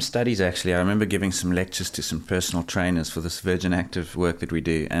are some studies actually. I remember giving some lectures to some personal trainers for this Virgin Active work that we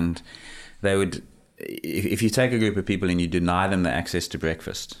do, and they would, if you take a group of people and you deny them the access to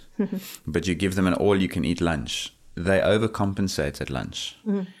breakfast, but you give them an all-you-can-eat lunch, they overcompensate at lunch.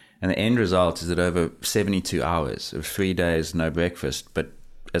 And the end result is that over 72 hours of 3 days, no breakfast, but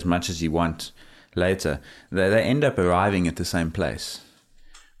as much as you want later, they end up arriving at the same place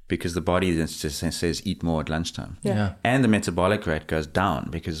because the body just says eat more at lunchtime. Yeah. And the metabolic rate goes down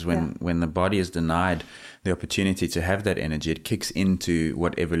because when the body is denied the opportunity to have that energy, it kicks into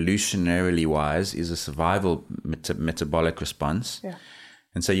what evolutionarily wise is a survival metabolic response. Yeah.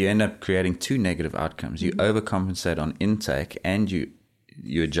 And so you end up creating 2 negative outcomes. You overcompensate on intake and you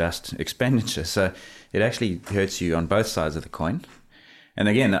you adjust expenditure. So it actually hurts you on both sides of the coin. And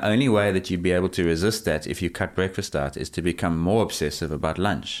again, the only way that you'd be able to resist that if you cut breakfast out is to become more obsessive about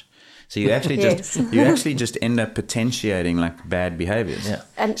lunch. So you actually just end up potentiating like bad behaviors. Yeah.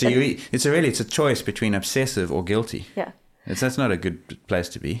 It's a choice between obsessive or guilty. Yeah. That's not a good place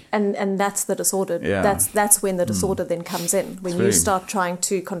to be. And that's the disorder. Yeah. That's when the disorder then comes in. When you start trying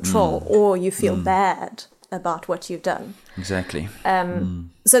to control or you feel bad about what you've done. Exactly.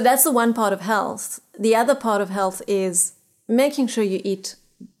 So that's the one part of health. The other part of health is making sure you eat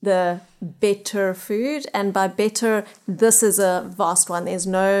the better food. And by better, this is a vast one. There's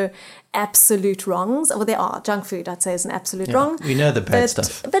no absolute wrongs. Well, there are. Junk food, I'd say, is an absolute wrong. We know the bad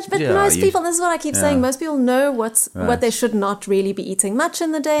stuff. But most people, this is what I keep saying, most people know what they should not really be eating much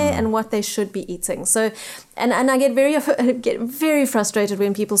in the day and what they should be eating. So, and I get very frustrated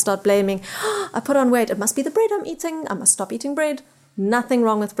when people start blaming, I put on weight, it must be the bread I'm eating, I must stop eating bread. Nothing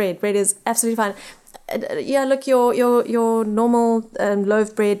wrong with bread. Bread is absolutely fine. Yeah, look, your normal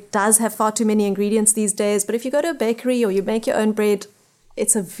loaf bread does have far too many ingredients these days, but if you go to a bakery or you make your own bread,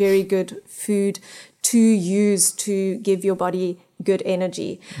 it's a very good food to use to give your body good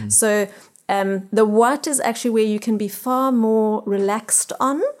energy. So the what is actually where you can be far more relaxed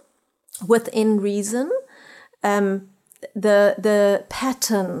on within reason. The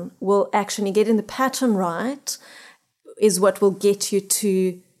pattern will actually, getting the pattern right is what will get you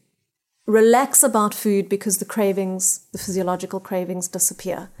to relax about food, because the cravings, the physiological cravings,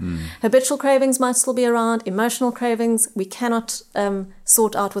 disappear. Habitual cravings might still be around. Emotional cravings we cannot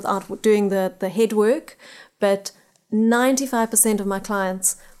sort out without doing the head work. But 95% of my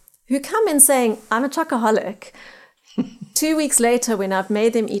clients who come in saying, I'm a chocoholic, 2 weeks later when I've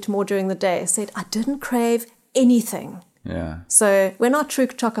made them eat more during the day, said, I didn't crave anything. Yeah. So we're not true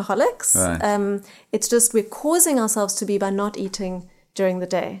chocoholics. Right. It's just we're causing ourselves to be by not eating during the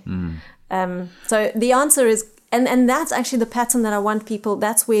day. So the answer is, and that's actually the pattern that I want people,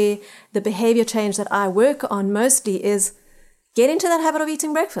 that's where the behavior change that I work on mostly is get into that habit of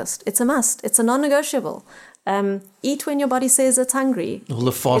eating breakfast. It's a must. It's a non-negotiable. Eat when your body says it's hungry. All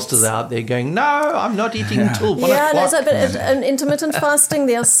the fasters out there going, no, I'm not eating until 1 o'clock. But intermittent fasting,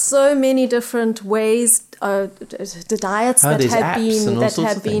 there are so many different ways, the diets that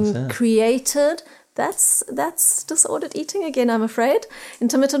have been created. That's disordered eating again, I'm afraid.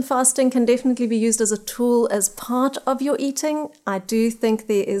 Intermittent fasting can definitely be used as a tool as part of your eating. I do think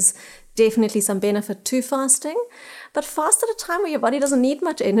there is definitely some benefit to fasting, but fast at a time where your body doesn't need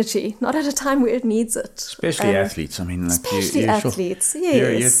much energy, not at a time where it needs it. Especially athletes. I mean, like athletes,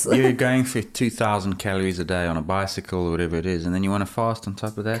 yes. You're going for 2,000 calories a day on a bicycle or whatever it is, and then you want to fast on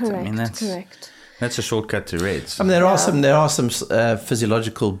top of that. Correct, I mean, correct. That's a shortcut to Reds. I mean, there are some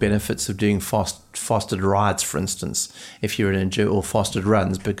physiological benefits of doing fasted rides, for instance, if you're in a gym, or fasted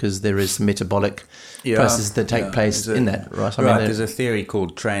runs, because there is some metabolic processes that take place in that, right? There's a theory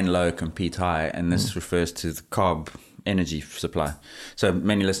called train low, compete high, and this refers to the carb energy supply. So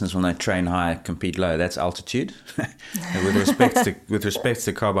many listeners will know train high, compete low. That's altitude. with respect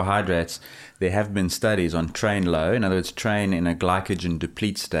to carbohydrates, there have been studies on train low. In other words, train in a glycogen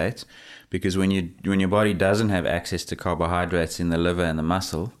deplete state. Because when your body doesn't have access to carbohydrates in the liver and the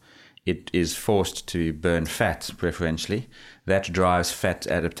muscle, it is forced to burn fat preferentially. That drives fat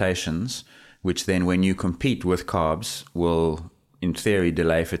adaptations, which then when you compete with carbs will, in theory,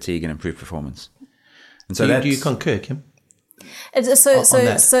 delay fatigue and improve performance. And so do you concur, Kim? So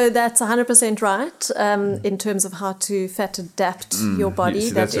that's 100% right in terms of how to fat adapt your body.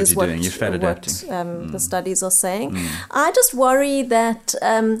 Yes, that is what you're fat adapting. The studies are saying. I just worry that,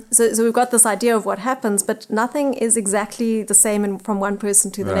 so we've got this idea of what happens, but nothing is exactly the same from one person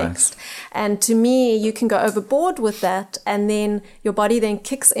to the next. And to me, you can go overboard with that, and then your body then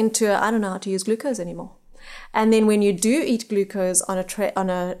kicks into, I don't know how to use glucose anymore. And then when you do eat glucose on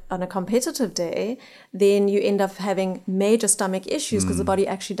a competitive day, then you end up having major stomach issues because the body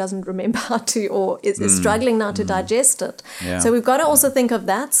actually doesn't remember how to, or is struggling now to digest it. Yeah. So we've got to also think of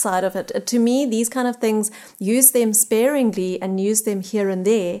that side of it. To me, these kind of things, use them sparingly and use them here and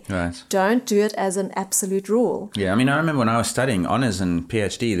there. Right. Don't do it as an absolute rule. Yeah, I mean, I remember when I was studying honours and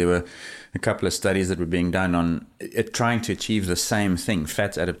PhD, there were a couple of studies that were being done on trying to achieve the same thing,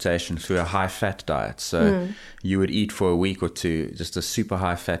 fat adaptation, through a high-fat diet. So you would eat for a week or two, just a super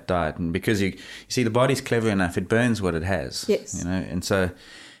high-fat diet. And because you see, the body's clever enough, it burns what it has. Yes. You know, and so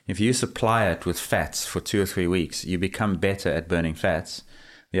if you supply it with fats for 2 or 3 weeks, you become better at burning fats.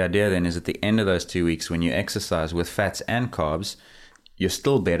 The idea then is at the end of those 2 weeks, when you exercise with fats and carbs, you're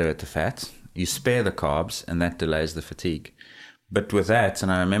still better at the fat. You spare the carbs, and that delays the fatigue. But with that,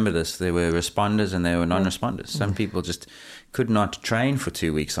 and I remember this, there were responders and there were non-responders. Some people just could not train for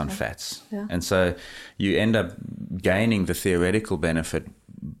 2 weeks on fats. Yeah. And so you end up gaining the theoretical benefit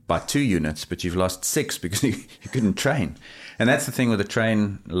by 2 units, but you've lost 6 because you couldn't train. And that's the thing with the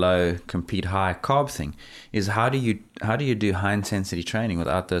train low, compete high carb thing, is how do you do high intensity training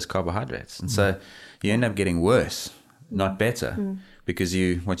without those carbohydrates? And so you end up getting worse, not better, because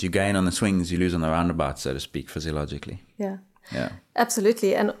what you gain on the swings, you lose on the roundabout, so to speak, physiologically. Yeah. Yeah,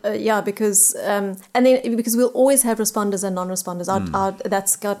 absolutely, and because we'll always have responders and non-responders.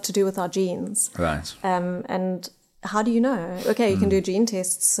 That's got to do with our genes, right? And how do you know? Okay, you can do gene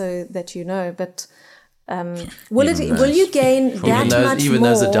tests so that you know, but will you gain that much more? Even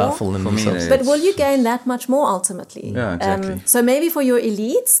those are doubtful in themselves. But will you gain that much more ultimately? Yeah, exactly. So maybe for your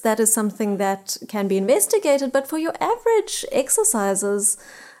elites, that is something that can be investigated. But for your average exercisers,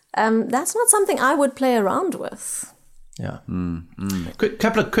 that's not something I would play around with. Yeah.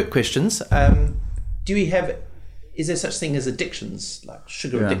 Couple of quick questions. Is there such thing as addictions, like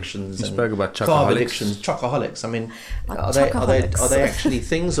sugar addictions? You spoke about carb addictions, chocoholics. I mean, are they actually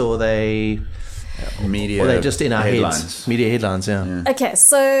things, or are they media? Or are they just in our heads? Media headlines, yeah. Okay,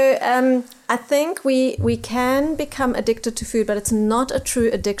 so I think we can become addicted to food, but it's not a true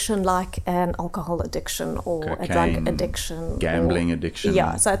addiction like an alcohol addiction or cocaine, a drug addiction. Gambling addiction.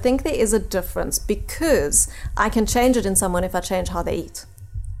 Yeah, so I think there is a difference because I can change it in someone if I change how they eat.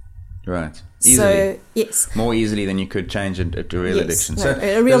 Right. Easily. So, yes. More easily than you could change a real addiction. No, so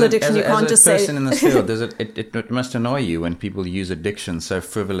a real addiction, you can't just say... As a person in this field, it must annoy you when people use addiction so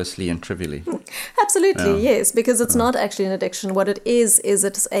frivolously and trivially. Absolutely, yes, because it's not actually an addiction. What it is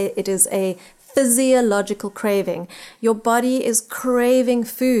it is a physiological craving. Your body is craving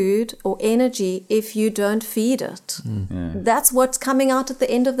food or energy if you don't feed it. That's what's coming out at the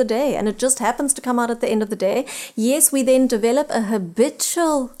end of the day, and it just happens to come out at the end of the day. Yes, we then develop a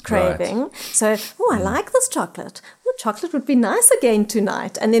habitual craving. Right. So, I like this chocolate. Well, chocolate would be nice again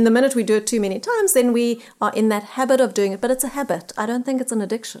tonight. And then the minute we do it too many times, then we are in that habit of doing it. But it's a habit. I don't think it's an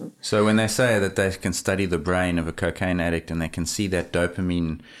addiction. So when they say that they can study the brain of a cocaine addict and they can see that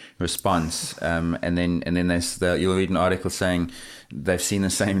dopamine response, and then you'll read an article saying they've seen the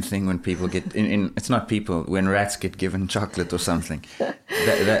same thing when people get it's not people, when rats get given chocolate or something.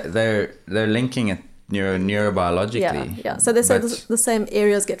 They're linking it neurobiologically. Yeah. So they say the same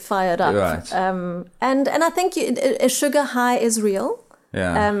areas get fired up. Right. And I think a sugar high is real.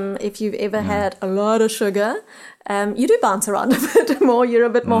 Yeah. If you've ever had a lot of sugar, you do bounce around a bit more. You're a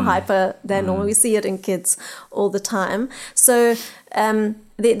bit more hyper than normal. We see it in kids all the time. So there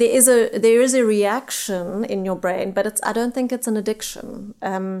is a reaction in your brain, but I don't think it's an addiction.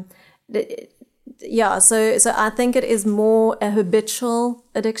 So I think it is more a habitual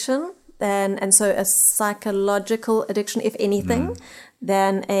addiction and so a psychological addiction, if anything,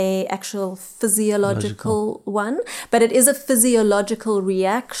 than a actual physiological one. But it is a physiological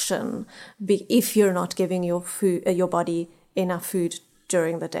reaction if you're not giving your body enough food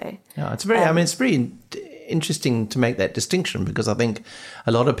during the day. Yeah, it's very interesting to make that distinction, because I think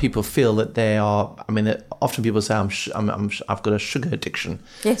a lot of people feel that they are. I mean, often people say I've got a sugar addiction.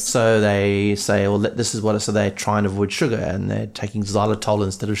 Yes. So they say, well, this is what. So they try and avoid sugar, and they're taking xylitol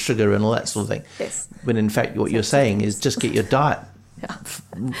instead of sugar and all that sort of thing. Yes. When in fact, what you're saying is just get your diet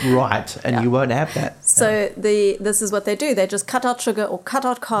right, and you won't have that. So this is what they do. They just cut out sugar or cut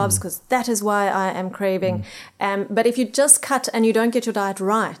out carbs because that is why I am craving. But if you just cut and you don't get your diet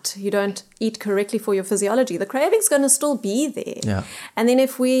right, you don't eat correctly for your physiology, the craving's going to still be there. Yeah. And then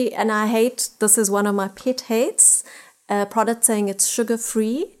this is one of my pet hates, a product saying it's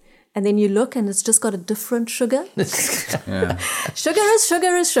sugar-free. And then you look and it's just got a different sugar. Sugar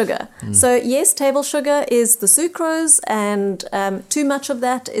is sugar. So yes, table sugar is the sucrose, and too much of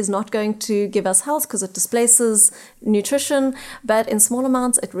that is not going to give us health because it displaces nutrition. But in small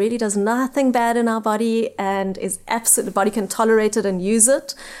amounts, it really does nothing bad in our body, and the body can tolerate it and use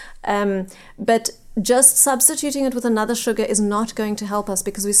it. But just substituting it with another sugar is not going to help us,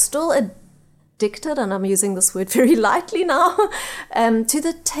 because we're still addicted, and I'm using this word very lightly now, to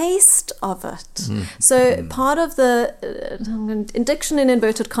the taste of it. So part of the addiction in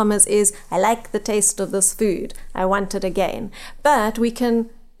inverted commas is, I like the taste of this food, I want it again. But we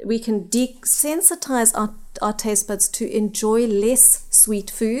can desensitize our taste buds to enjoy less sweet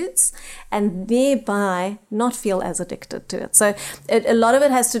foods and thereby not feel as addicted to it. So a lot of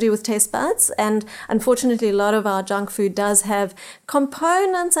it has to do with taste buds, and unfortunately a lot of our junk food does have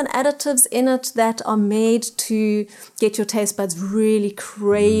components and additives in it that are made to get your taste buds really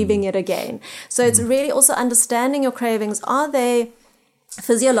craving it again. So it's really also understanding your cravings. Are they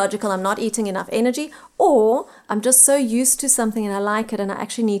physiological, I'm not eating enough energy, or I'm just so used to something and I like it and I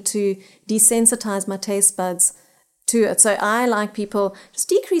actually need to desensitize my taste buds to it. So I like people just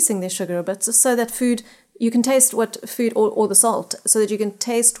decreasing their sugar a bit so that you can taste what food, or the salt, so that you can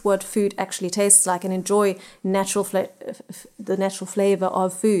taste what food actually tastes like and enjoy the natural flavor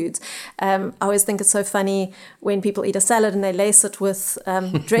of foods. I always think it's so funny when people eat a salad and they lace it with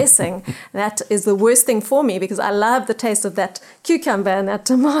dressing. That is the worst thing for me, because I love the taste of that cucumber and that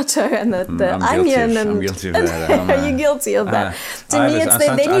tomato and the onion. I'm guilty of that. Are you guilty of that? To me, it's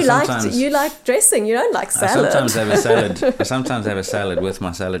then you like dressing. You don't like salad. I sometimes have a salad with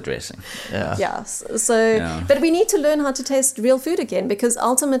my salad dressing. Yeah. Yes. So. Yeah. But we need to learn how to taste real food again, because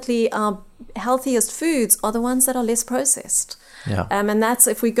ultimately our healthiest foods are the ones that are less processed. Yeah. And that's,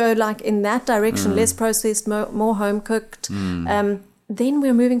 if we go like in that direction, less processed, more home cooked, then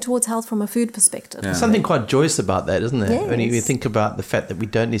we're moving towards health from a food perspective. Yeah. There's something quite joyous about that, isn't there? Yes. When you think about the fact that we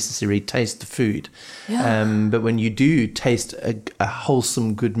don't necessarily taste the food, but when you do taste a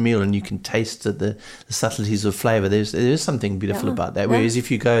wholesome, good meal and you can taste the subtleties of flavour, there is something beautiful about that. Whereas if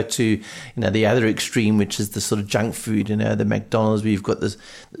you go to the other extreme, which is the sort of junk food, the McDonald's, where you've got this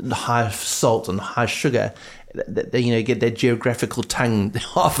high salt and high sugar, get that geographical tongue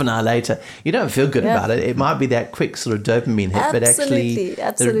half an hour later, you don't feel good about it. It might be that quick sort of dopamine hit, but actually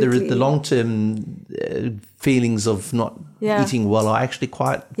the long-term feelings of not eating well are actually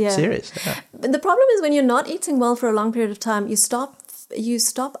quite serious. The problem is, when you're not eating well for a long period of time, you stop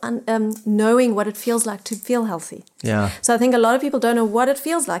knowing what it feels like to feel healthy. Yeah. So I think a lot of people don't know what it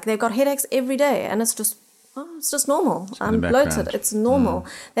feels like. They've got headaches every day, and it's just normal. I'm bloated. It's normal.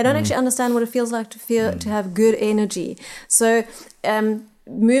 They don't actually understand what it feels like to have good energy. So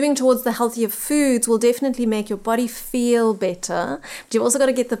moving towards the healthier foods will definitely make your body feel better. But you've also got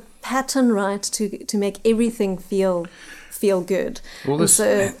to get the pattern right to make everything feel good.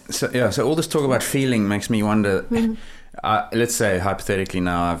 So all this talk about feeling makes me wonder. Let's say hypothetically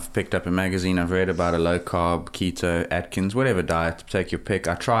now I've picked up a magazine, I've read about a low carb, keto, Atkins, whatever diet, take your pick.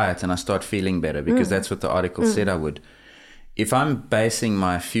 I try it and I start feeling better because that's what the article said I would. If I'm basing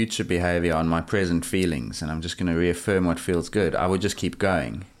my future behavior on my present feelings and I'm just going to reaffirm what feels good, I would just keep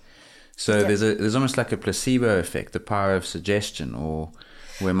going. So there's almost like a placebo effect, the power of suggestion, or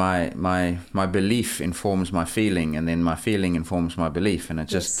where my belief informs my feeling and then my feeling informs my belief, and it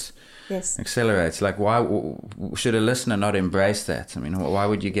just... Yes. Accelerates. Like, why should a listener not embrace that? I mean, why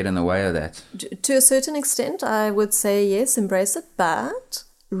would you get in the way of that? To a certain extent, I would say yes, embrace it, but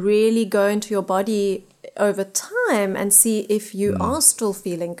really go into your body over time and see if you are still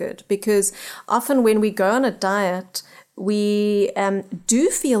feeling good. Because often when we go on a diet, we do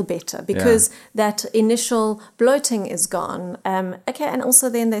feel better because that initial bloating is gone. And also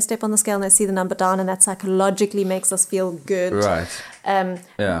then they step on the scale and they see the number down, and that psychologically makes us feel good. Right.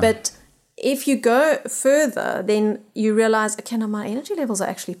 But if you go further, then you realize, okay, now my energy levels are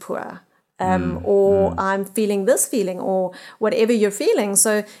actually poor. Or I'm feeling this feeling, or whatever you're feeling.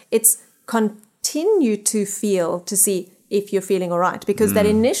 So it's continue to feel to see if you're feeling all right, because that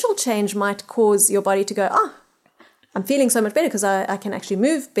initial change might cause your body to go, I'm feeling so much better because I can actually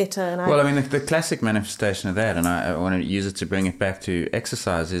move better. And I mean, the classic manifestation of that, and I want to use it to bring it back to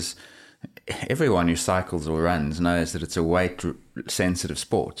exercise, is everyone who cycles or runs knows that it's a weight-sensitive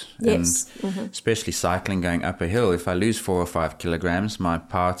sport. Yes. And especially cycling going up a hill. If I lose 4 or 5 kilograms, my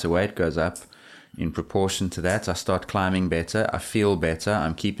power to weight goes up. In proportion to that, I start climbing better. I feel better.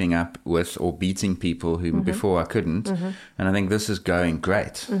 I'm keeping up with or beating people who before I couldn't. And I think this is going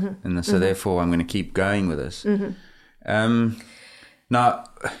great. And so therefore, I'm going to keep going with this. Now,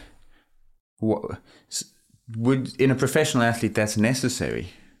 in a professional athlete, that's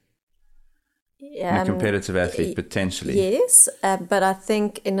necessary? In a competitive athlete, potentially. Yes, but I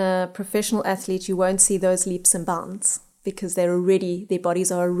think in a professional athlete, you won't see those leaps and bounds because their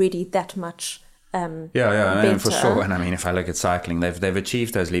bodies are already that much I mean, for sure. And I mean, if I look at cycling, they've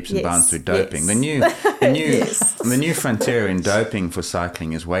achieved those leaps and bounds through doping. The new frontier in doping for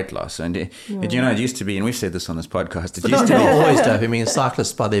cycling is weight loss. And it used to be, and we've said this on this podcast, it used to be always doping. I mean,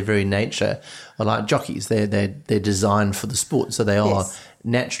 cyclists by their very nature are like jockeys. They're designed for the sport, so they are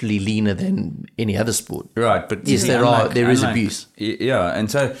naturally leaner than any other sport. Right, but yes, there is abuse. Yeah,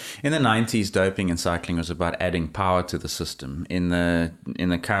 and so in the 90s, doping in cycling was about adding power to the system. In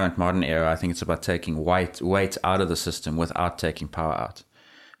the current modern era, I think it's about taking weight out of the system without taking power out.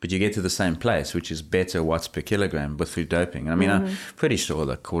 But you get to the same place, which is better watts per kilogram but through doping. I mean, I'm pretty sure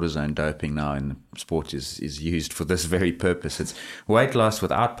that cortisone doping now in sport is used for this very purpose. It's weight loss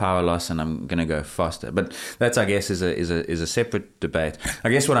without power loss, and I'm going to go faster. But that's, I guess, is a separate debate. I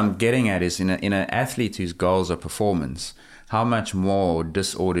guess what I'm getting at is in an athlete whose goals are performance, how much more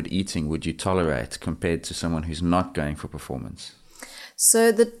disordered eating would you tolerate compared to someone who's not going for performance?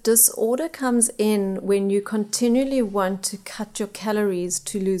 So the disorder comes in when you continually want to cut your calories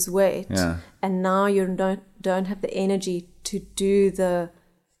to lose weight, and now you don't have the energy to do the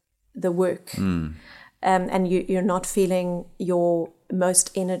work, and you're not feeling your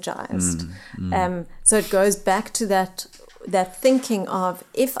most energized. So it goes back to that thinking of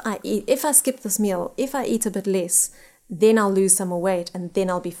if I skip this meal, if I eat a bit less, then I'll lose some more weight and then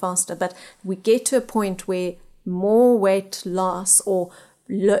I'll be faster. But we get to a point where more weight loss or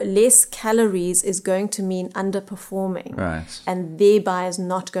less calories is going to mean underperforming, and thereby is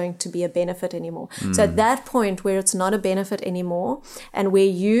not going to be a benefit anymore. So at that point where it's not a benefit anymore, and where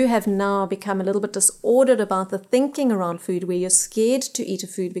you have now become a little bit disordered about the thinking around food, where you're scared to eat a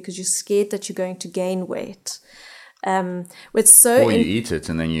food because you're scared that you're going to gain weight. You eat it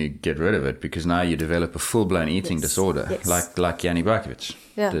and then you get rid of it because now you develop a full-blown eating disorder, like Yanni Brajkovic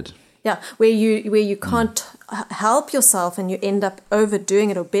did. Yeah, where you can't help yourself and you end up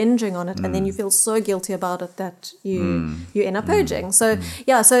overdoing it or binging on it, and then you feel so guilty about it that you end up purging. So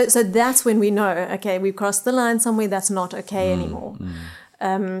so that's when we know, okay, we've crossed the line somewhere that's not okay anymore.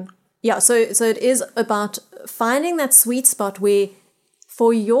 So it is about finding that sweet spot where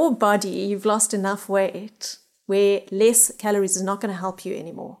for your body you've lost enough weight where less calories is not going to help you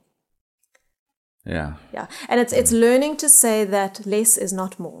anymore. Yeah. And it's learning to say that less is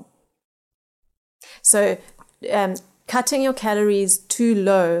not more. So cutting your calories too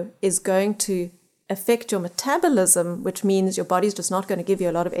low is going to affect your metabolism, which means your body's just not going to give you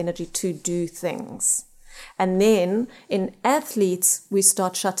a lot of energy to do things. And then in athletes, we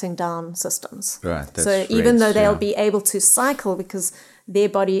start shutting down systems. Right. So even though they'll be able to cycle because their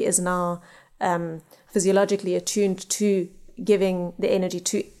body is now physiologically attuned to giving the energy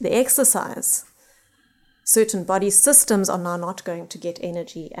to the exercise, certain body systems are now not going to get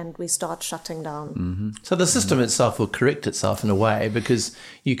energy, and we start shutting down. So the system itself will correct itself in a way, because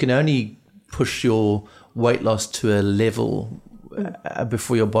you can only push your weight loss to a level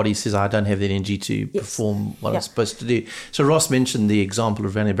before your body says, I don't have the energy to perform what I'm supposed to do. So Ross mentioned the example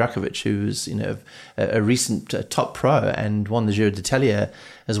of Yanni Brajkovic, who was a recent top pro and won the Giro d'Italia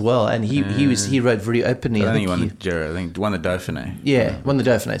as well, and he wrote very openly. I think he won the Giro. I think won the Dauphiné. Won the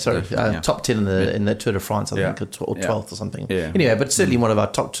Dauphiné. Sorry, top 10 in the Tour de France, I think, or 12th or something. Yeah. Anyway, but certainly one of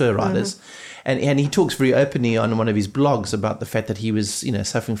our top tour riders. And he talks very openly on one of his blogs about the fact that he was,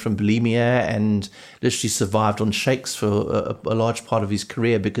 suffering from bulimia and literally survived on shakes for a large part of his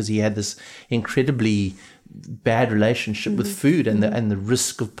career because he had this incredibly bad relationship with food and the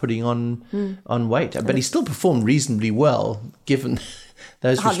risk of putting on weight. But he still performed reasonably well given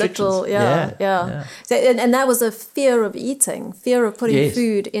those restrictions. Little, So, and that was a fear of eating, fear of putting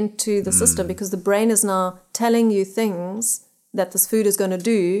food into the system, because the brain is now telling you things that this food is going to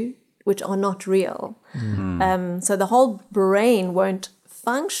do which are not real. So the whole brain won't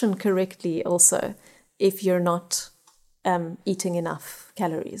function correctly also if you're not eating enough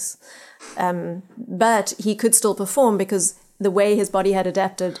calories. But he could still perform because the way his body had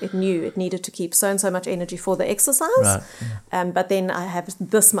adapted, it knew it needed to keep so and so much energy for the exercise. Right. But then I have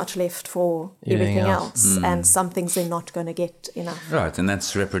this much left for everything else. And some things they're not going to get enough. Right, and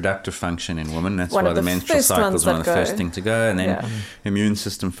that's reproductive function in women. That's why the menstrual cycle is one of the first thing to go. And then immune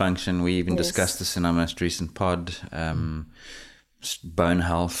system function. We even discussed this in our most recent pod. Bone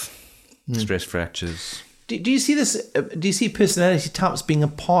health, stress fractures. Do you see this? Do you see personality types being a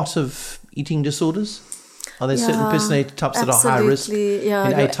part of eating disorders? Are there certain personality types that are high risk? Yeah,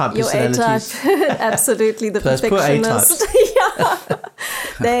 in A-type personalities? A-type, absolutely, the perfectionist.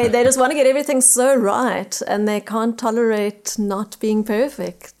 They just want to get everything so right, and they can't tolerate not being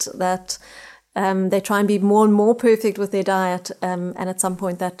perfect. That they try and be more and more perfect with their diet, and at some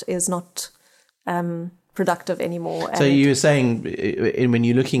point that is not productive anymore. So you were saying when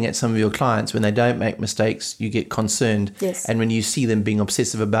you're looking at some of your clients, when they don't make mistakes, you get concerned. Yes. And when you see them being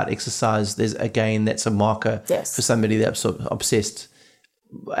obsessive about exercise, that's a marker for somebody that's obsessed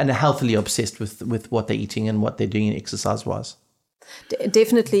and healthily obsessed with what they're eating and what they're doing exercise-wise.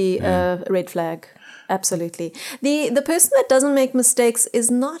 Definitely a red flag. Absolutely. The person that doesn't make mistakes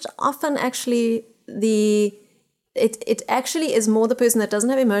is not often actually it actually is more the person that doesn't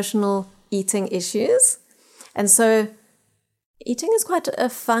have emotional eating issues. And so eating is quite a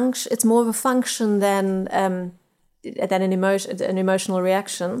function. It's more of a function than an emotional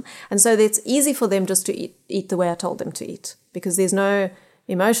reaction. And so it's easy for them just to eat the way I told them to eat, because there's no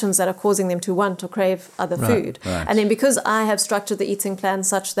emotions that are causing them to want or crave other food. Right. And then because I have structured the eating plan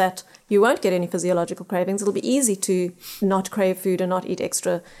such that you won't get any physiological cravings, it'll be easy to not crave food and not eat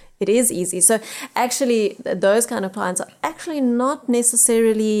extra It is easy. So actually, those kind of clients are actually not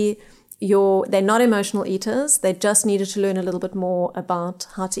necessarily they're not emotional eaters. They just needed to learn a little bit more about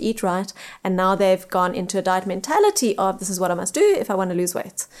how to eat right. And now they've gone into a diet mentality of this is what I must do if I want to lose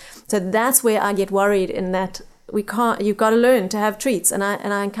weight. So that's where I get worried in that you've got to learn to have treats. And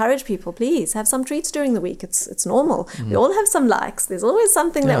I encourage people, please have some treats during the week. It's normal. We all have some likes. There's always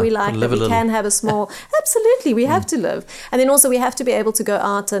something that we like that we can have a small, absolutely, we have to live. And then also we have to be able to go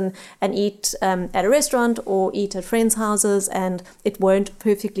out and eat at a restaurant or eat at friends' houses, and it won't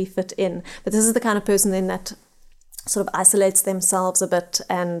perfectly fit in. But this is the kind of person then that sort of isolates themselves a bit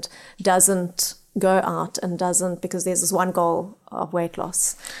and doesn't go out and doesn't, because there's this one goal of weight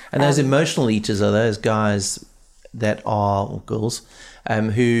loss. And those emotional eaters are those guys that are, or girls,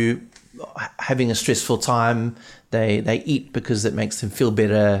 who having a stressful time, they eat because it makes them feel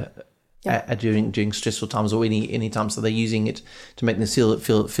better during stressful times or any time. So they're using it to make them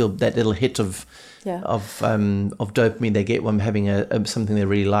feel that little hit of dopamine they get when having something they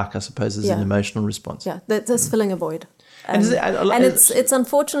really like, I suppose, is an emotional response. Yeah, that's filling a void. And it's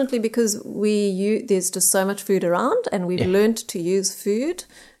unfortunately because there's just so much food around, and we've learned to use food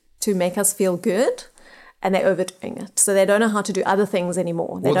to make us feel good, and they're overdoing it. So they don't know how to do other things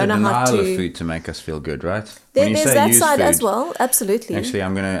anymore. They don't know how to. The denial of food to make us feel good, right? There's that side food, as well. Absolutely. Actually,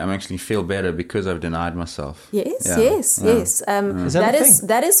 I'm actually feel better because I've denied myself. Yes. That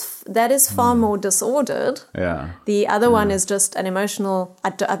is far more disordered. Yeah. The other one is just an emotional.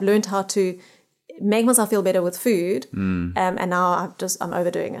 I've learned how to make myself feel better with food, and now I'm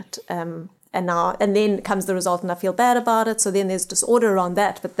overdoing it. And then comes the result, and I feel bad about it. So then there's disorder around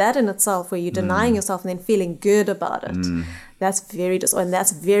that. But that in itself, where you're denying yourself and then feeling good about it, that's very disorder, and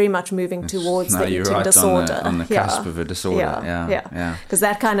that's very much moving towards the eating disorder. On the cusp of a disorder. Yeah. Because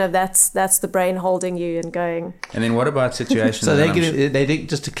that's the brain holding you and going. And then what about situations? So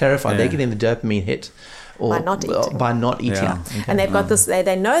just to clarify, they're getting the dopamine hit. By not eating. Yeah. Okay. And they've got this,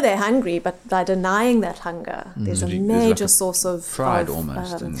 they know they're hungry, but by denying that hunger, there's a major source of pride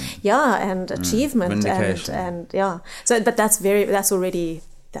almost. And achievement. Vindication. So, but that's very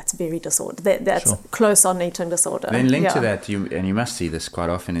disordered. That's close on eating disorder. And then linked to that, you must see this quite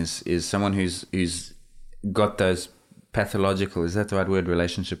often, is someone who's got those pathological, is that the right word,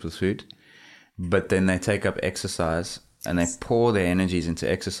 relationship with food? But then they take up exercise, and they pour their energies into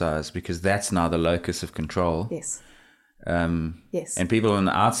exercise because that's now the locus of control. Yes. Yes. And people on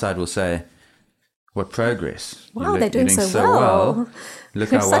the outside will say, what progress. Wow, they're doing so well.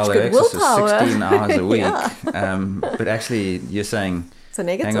 Look how well they exercise, 16 hours a week. But actually, you're saying, it's a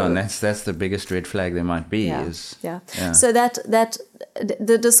negative. hang on, that's the biggest red flag there might be. So that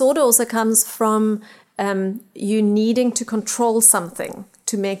the disorder also comes from you needing to control something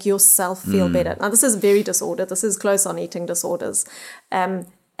to make yourself feel better. Now, this is very disordered. This is close on eating disorders.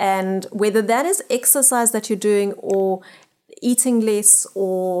 And whether that is exercise that you're doing or eating less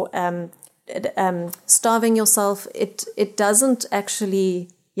or starving yourself, it doesn't actually,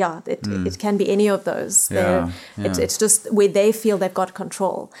 it can be any of those. It's just where they feel they've got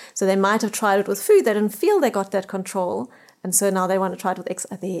control. So they might have tried it with food. They didn't feel they got that control. And so now they want to try it with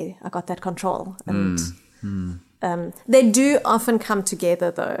exercise. I got that control. And they do often come together,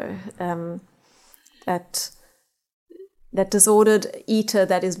 though. That disordered eater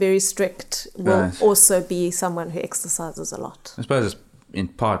that is very strict will also be someone who exercises a lot. I suppose it's in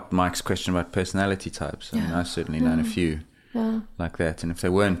part Mike's question about personality types. I mean, I've certainly known a few like that. And if they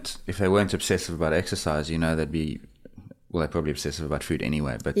weren't obsessive about exercise, they'd be, well, they're probably obsessive about food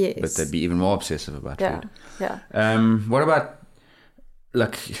anyway, but they'd be even more obsessive about food. What about, I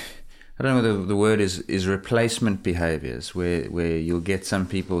don't know whether the word is replacement behaviors, where you'll get some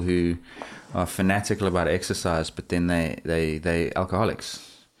people who are fanatical about exercise, but then they alcoholics.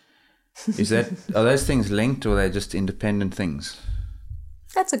 Are those things linked, or are they just independent things?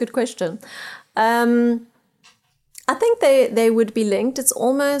 That's a good question. I think they would be linked. It's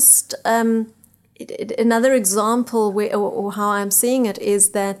almost another example where, or how I'm seeing it, is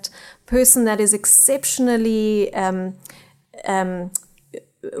that person that is exceptionally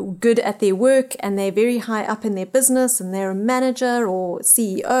good at their work, and they're very high up in their business, and they're a manager or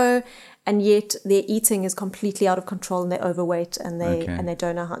CEO, and yet their eating is completely out of control, and they're overweight, and they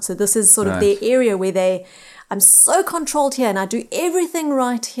don't know how. So this is sort of their area where I'm so controlled here, and I do everything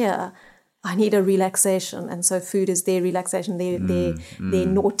right here. I need a relaxation, and so food is their relaxation, their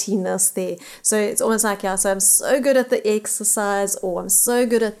naughtiness. So it's almost like so I'm so good at the exercise, or I'm so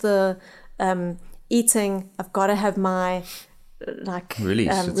good at the eating. I've got to have my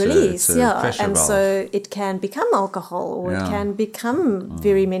release. And so it can become alcohol, or it can become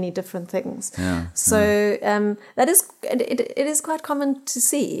very many different things. So that is it is quite common to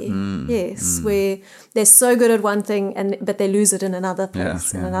see. Where they're so good at one thing but they lose it in another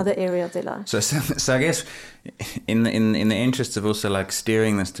place, in another area of their life. So I guess in the interest of also like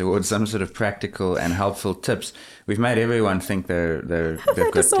steering this towards some sort of practical and helpful tips, we've made everyone think they've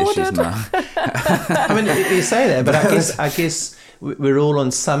got issues now. I mean, you say that, but I guess we're all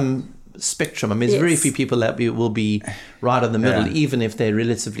on some spectrum. I mean, there's very few people that will be right in the middle, even if they're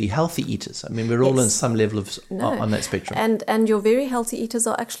relatively healthy eaters. I mean, we're all on some level of on that spectrum. And your very healthy eaters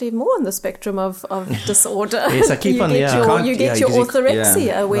are actually more on the spectrum of disorder. Yes, I keep you get your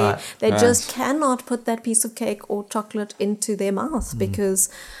orthorexia, where they just cannot put that piece of cake or chocolate into their mouth because...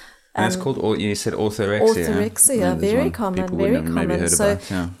 And it's called, you said orthorexia. Orthorexia, very common, very common. So,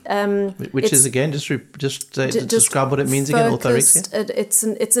 which is again, just describe what it means again. Orthorexia.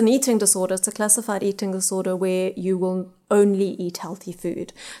 It's an eating disorder. It's a classified eating disorder where you will only eat healthy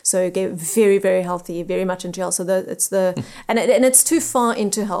food. So get very, very healthy, very much into health. So and it's too far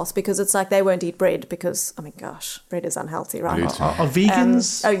into health because it's like they won't eat bread because, I mean, gosh, bread is unhealthy, right? Are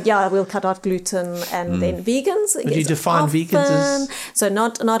vegans? We'll cut out gluten, and then vegans. Would you define vegans as? So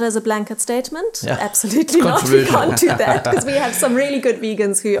not as a blanket statement. Yeah. Absolutely not. We can't do that because we have some really good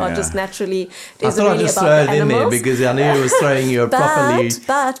vegans who are just naturally. I thought I'd just throw it in there because I knew I was throwing you a properly.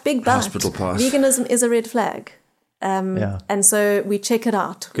 Big hospital pass. Veganism is a red flag. And so we check it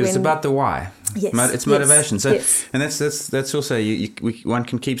out because it's about the why. Yes, it's motivation. So, and that's also one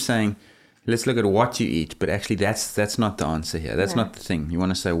can keep saying, let's look at what you eat, but actually that's not the answer here. That's not the thing. You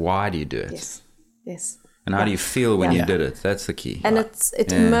want to say, why do you do it? Yes. And how do you feel when you did it? That's the key. And it's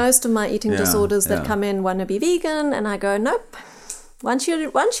most of my eating disorders that come in want to be vegan, and I go, nope. Once you're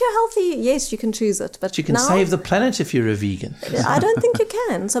healthy, yes, you can choose it. But you can save the planet if you're a vegan. I don't think you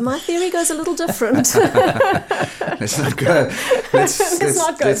can. So my theory goes a little different. Let's not go. Let's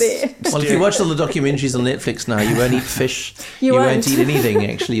not go there. Well, if you watch all the documentaries on Netflix now, you won't eat fish. You won't eat anything,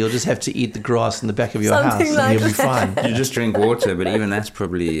 actually. You'll just have to eat the grass in the back of your house and you'll be fine. You just drink water, but even that's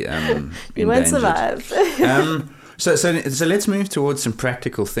probably you won't survive. So let's move towards some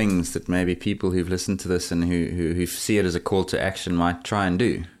practical things that maybe people who've listened to this and who see it as a call to action might try and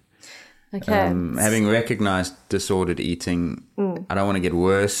do. Okay. Having recognized disordered eating, I don't want to get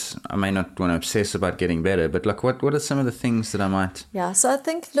worse. I may not want to obsess about getting better, but like, what are some of the things that I might? Yeah. So I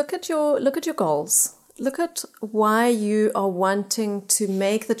think look at your goals. Look at why you are wanting to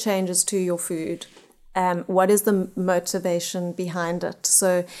make the changes to your food. What is the motivation behind it?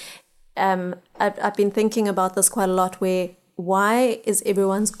 So. I've been thinking about this quite a lot, why is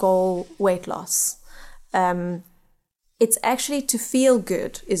everyone's goal weight loss? It's actually to feel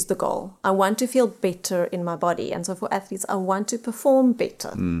good is the goal. I want to feel better in my body. And so for athletes, I want to perform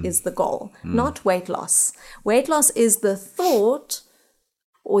better is the goal, not weight loss. Weight loss is the thought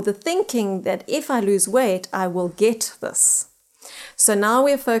or the thinking that if I lose weight, I will get this. So now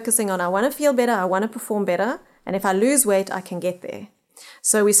we're focusing on, I want to feel better, I want to perform better. And if I lose weight, I can get there.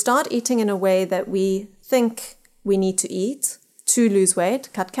 So we start eating in a way that we think we need to eat to lose weight,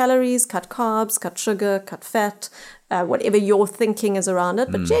 cut calories, cut carbs, cut sugar, cut fat, whatever your thinking is around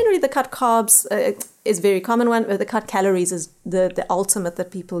it. But generally the cut carbs is a very common one. The cut calories is the ultimate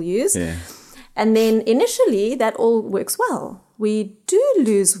that people use. Yeah. And then initially that all works well. We do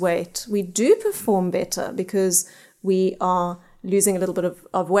lose weight. We do perform better because we are losing a little bit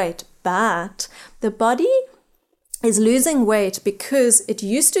of weight. But the body is losing weight because it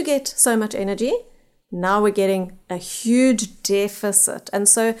used to get so much energy. Now we're getting a huge deficit. And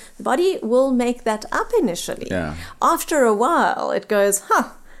so the body will make that up initially. Yeah. After a while, it goes,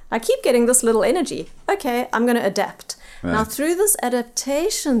 I keep getting this little energy. Okay, I'm going to adapt. Right. Now, through this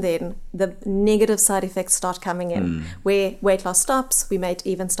adaptation then, the negative side effects start coming in, where weight loss stops, we may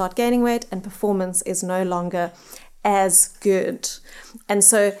even start gaining weight, and performance is no longer as good. And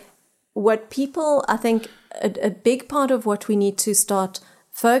so what people, I think, a big part of what we need to start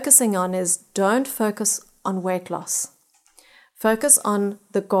focusing on is don't focus on weight loss. Focus on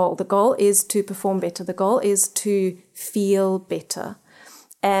the goal. The goal is to perform better. The goal is to feel better.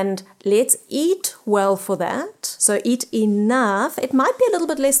 And let's eat well for that. So eat enough. It might be a little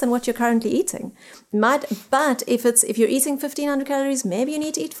bit less than what you're currently eating. But if you're eating 1,500 calories, maybe you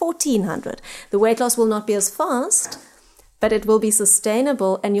need to eat 1,400. The weight loss will not be as fast, but it will be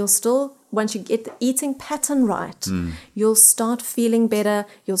sustainable, and you'll still, once you get the eating pattern right, you'll start feeling better,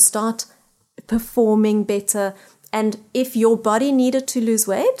 you'll start performing better. And if your body needed to lose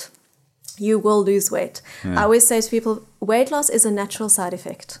weight, you will lose weight. Yeah. I always say to people, weight loss is a natural side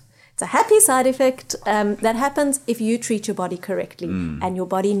effect. It's It's a happy side effect that happens if you treat your body correctly and your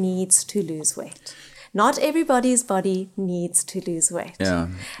body needs to lose weight. Not everybody's body needs to lose weight. Yeah.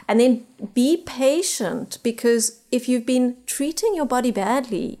 And then be patient, because if you've been treating your body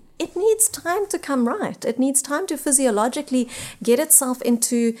badly, it needs time to come right. It needs time to physiologically get itself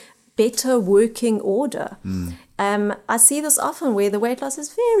into better working order. I see this often where the weight loss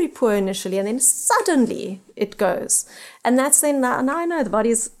is very poor initially and then suddenly it goes. And that's then, now I know the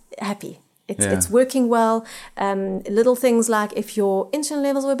body's happy. It's working well. Little things like if your insulin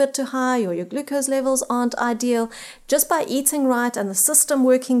levels were a bit too high or your glucose levels aren't ideal, just by eating right and the system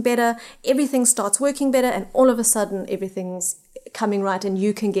working better, everything starts working better, and all of a sudden everything's coming right and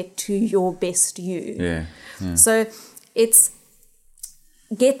you can get to your best you. Yeah. So it's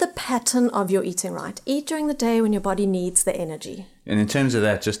get the pattern of your eating right. Eat during the day when your body needs the energy. And in terms of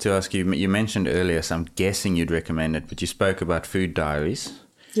that, just to ask you, you mentioned earlier, so I'm guessing you'd recommend it, but you spoke about food diaries.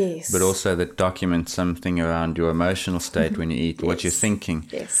 Yes. But also that document something around your emotional state when you eat, what you're thinking.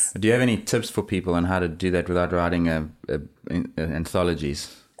 Yes. Do you have any tips for people on how to do that without writing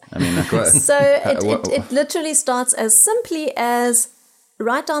anthologies? I mean, like what? So it literally starts as simply as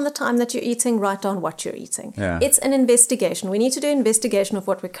write down the time that you're eating, write down what you're eating. Yeah. It's an investigation. We need to do an investigation of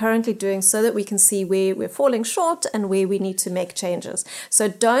what we're currently doing so that we can see where we're falling short and where we need to make changes. So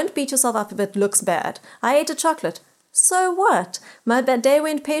don't beat yourself up if it looks bad. I ate a chocolate. So what? My day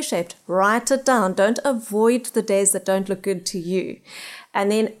went pear-shaped. Write it down. Don't avoid the days that don't look good to you.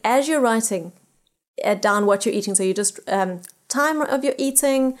 And then as you're writing down what you're eating, so you just time of your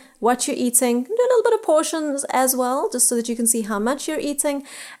eating, what you're eating, do a little bit of portions as well, just so that you can see how much you're eating.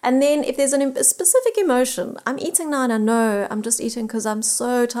 And then if there's a specific emotion, I'm eating now and I know I'm just eating because I'm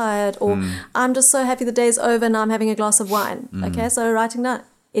so tired, or I'm just so happy the day's over and now I'm having a glass of wine. Okay, so writing down.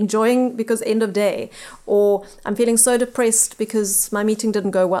 Enjoying because end of day, or I'm feeling so depressed because my meeting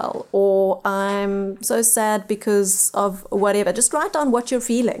didn't go well, or I'm so sad because of whatever. Just write down what you're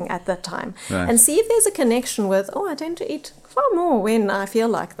feeling at that time and see if there's a connection with, I tend to eat far more when I feel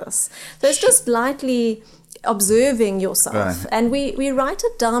like this. So it's just lightly observing yourself. And we write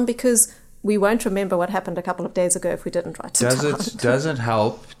it down because we won't remember what happened a couple of days ago if we didn't write it down. Does it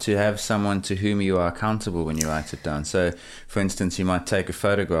help to have someone to whom you are accountable when you write it down? So, for instance, you might take a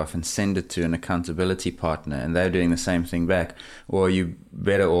photograph and send it to an accountability partner, and they're doing the same thing back. Or are you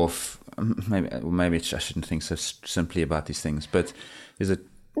better off? Maybe I shouldn't think so simply about these things, but is it?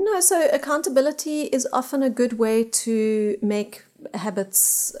 No. So accountability is often a good way to make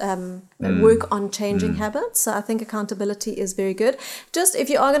habits, work on changing habits. So I think accountability is very good. Just if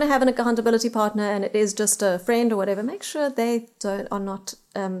you are going to have an accountability partner and it is just a friend or whatever, make sure they are not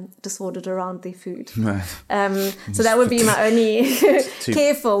disordered around their food. So that would be my only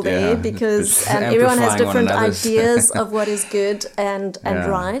careful there, because everyone has different ideas of what is good and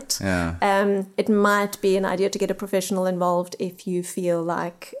right. It might be an idea to get a professional involved if you feel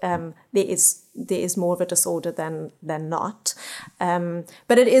like there is more of a disorder than not.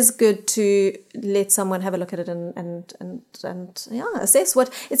 But it is good to let someone have a look at it and assess what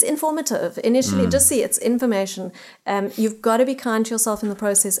it's informative. Initially, just see it's information. You've got to be kind to yourself in the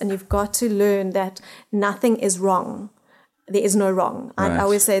process, and you've got to learn that nothing is wrong. There is no wrong. Right. I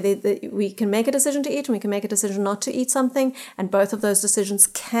always say that we can make a decision to eat and we can make a decision not to eat something, and both of those decisions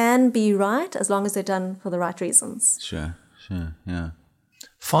can be right as long as they're done for the right reasons. Sure, yeah.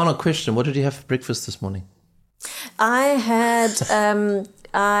 Final question. What did you have for breakfast this morning? I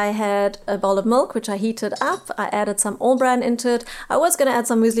had a bowl of milk, which I heated up. I added some all bran into it. I was going to add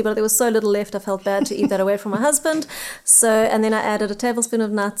some muesli, but there was so little left, I felt bad to eat that away from my husband. And then I added a tablespoon of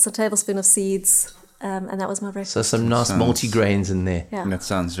nuts, a tablespoon of seeds, and that was my breakfast. So some nice multi-grains in there. Yeah. That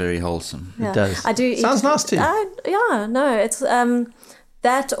sounds very wholesome. Yeah. It does. I do. Sounds nice too. It's...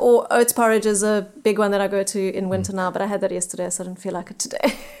 that or oats porridge is a big one that I go to in winter now, but I had that yesterday, so I didn't feel like it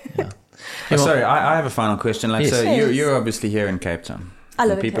today. Sorry, I have a final question. So you're obviously here in Cape Town. I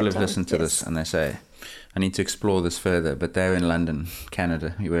live in People Cape have listened to this and they say, I need to explore this further, but they're in London,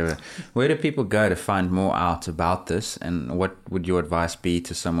 Canada, wherever. Where do people go to find more out about this, and what would your advice be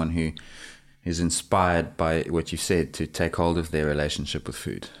to someone who is inspired by what you've said to take hold of their relationship with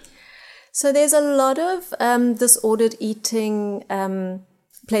food? So there's a lot of disordered eating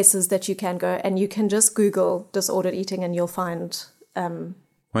places that you can go, and you can just Google disordered eating and you'll find...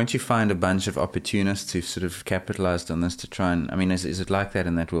 Won't you find a bunch of opportunists who've sort of capitalized on this to try and... I mean, is it like that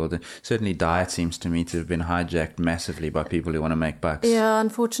in that world? Certainly diet seems to me to have been hijacked massively by people who want to make bucks. Yeah,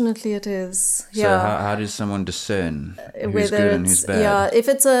 unfortunately it is. So how does someone discern who's good and who's bad? Yeah, if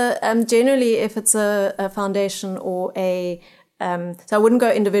it's generally if it's a foundation or a So I wouldn't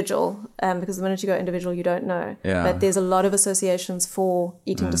go individual because the minute you go individual, you don't know. Yeah. But there's a lot of associations for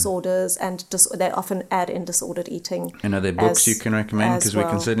eating disorders, and they often add in disordered eating. And are there books you can recommend? Because we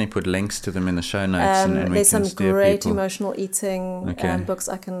can certainly put links to them in the show notes. And there's some great people. Emotional eating books.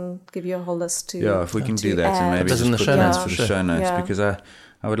 I can give you a whole list to. Yeah, if we can do that, and maybe just put links for the show notes, because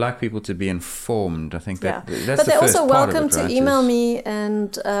I would like people to be informed. I think that's the first part of it. But they're also welcome to right? email me,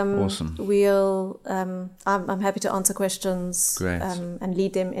 and awesome. We'll. I'm happy to answer questions and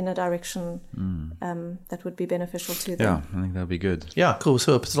lead them in a direction that would be beneficial to them. Yeah, I think that'll be good. Yeah, cool.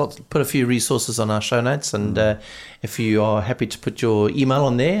 So we'll put a few resources on our show notes, and if you are happy to put your email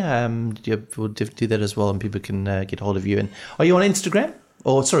on there, we'll do that as well, and people can get hold of you. And are you on Instagram?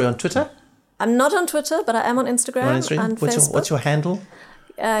 Or on Twitter? I'm not on Twitter, but I am on Instagram. And Facebook. What's your handle?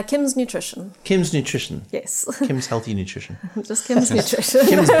 Kim's Nutrition. Kim's Nutrition. Yes. Kim's Healthy Nutrition. Just Kim's Nutrition.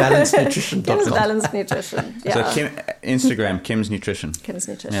 Kim's Balanced Nutrition. Kim's Balanced Nutrition. Yeah. So Instagram, Kim's Nutrition. Kim's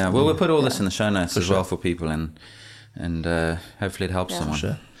Nutrition. Yeah. Well, we'll put all this in the show notes well for people, and hopefully it helps someone.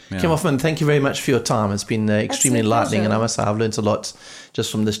 Sure. Yeah. Kim Hoffman, thank you very much for your time. It's been extremely enlightening, and I must say I've learned a lot just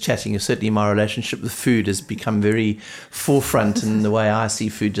from this chatting. Certainly my relationship with food has become very forefront in the way I see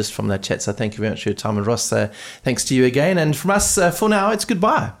food just from that chat. So thank you very much for your time. And Ross, thanks to you again. And from us, for now, it's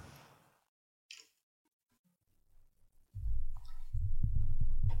goodbye.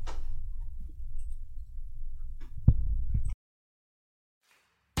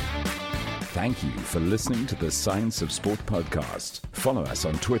 Thank you for listening to the Science of Sport podcast. Follow us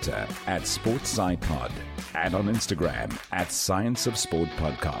on Twitter @SportsSciPod and on Instagram @Science of Sport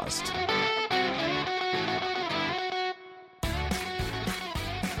Podcast.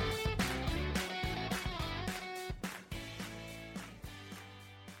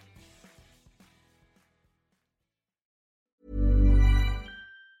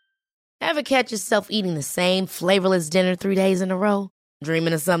 Ever catch yourself eating the same flavorless dinner 3 days in a row?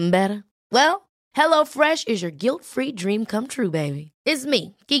 Dreaming of something better? Well, HelloFresh is your guilt-free dream come true, baby. It's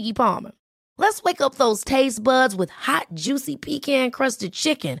me, Keke Palmer. Let's wake up those taste buds with hot, juicy pecan-crusted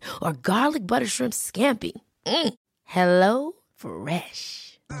chicken or garlic butter shrimp scampi. Hello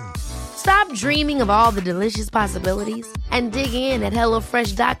Fresh. Stop dreaming of all the delicious possibilities and dig in at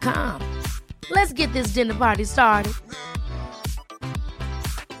HelloFresh.com. Let's get this dinner party started.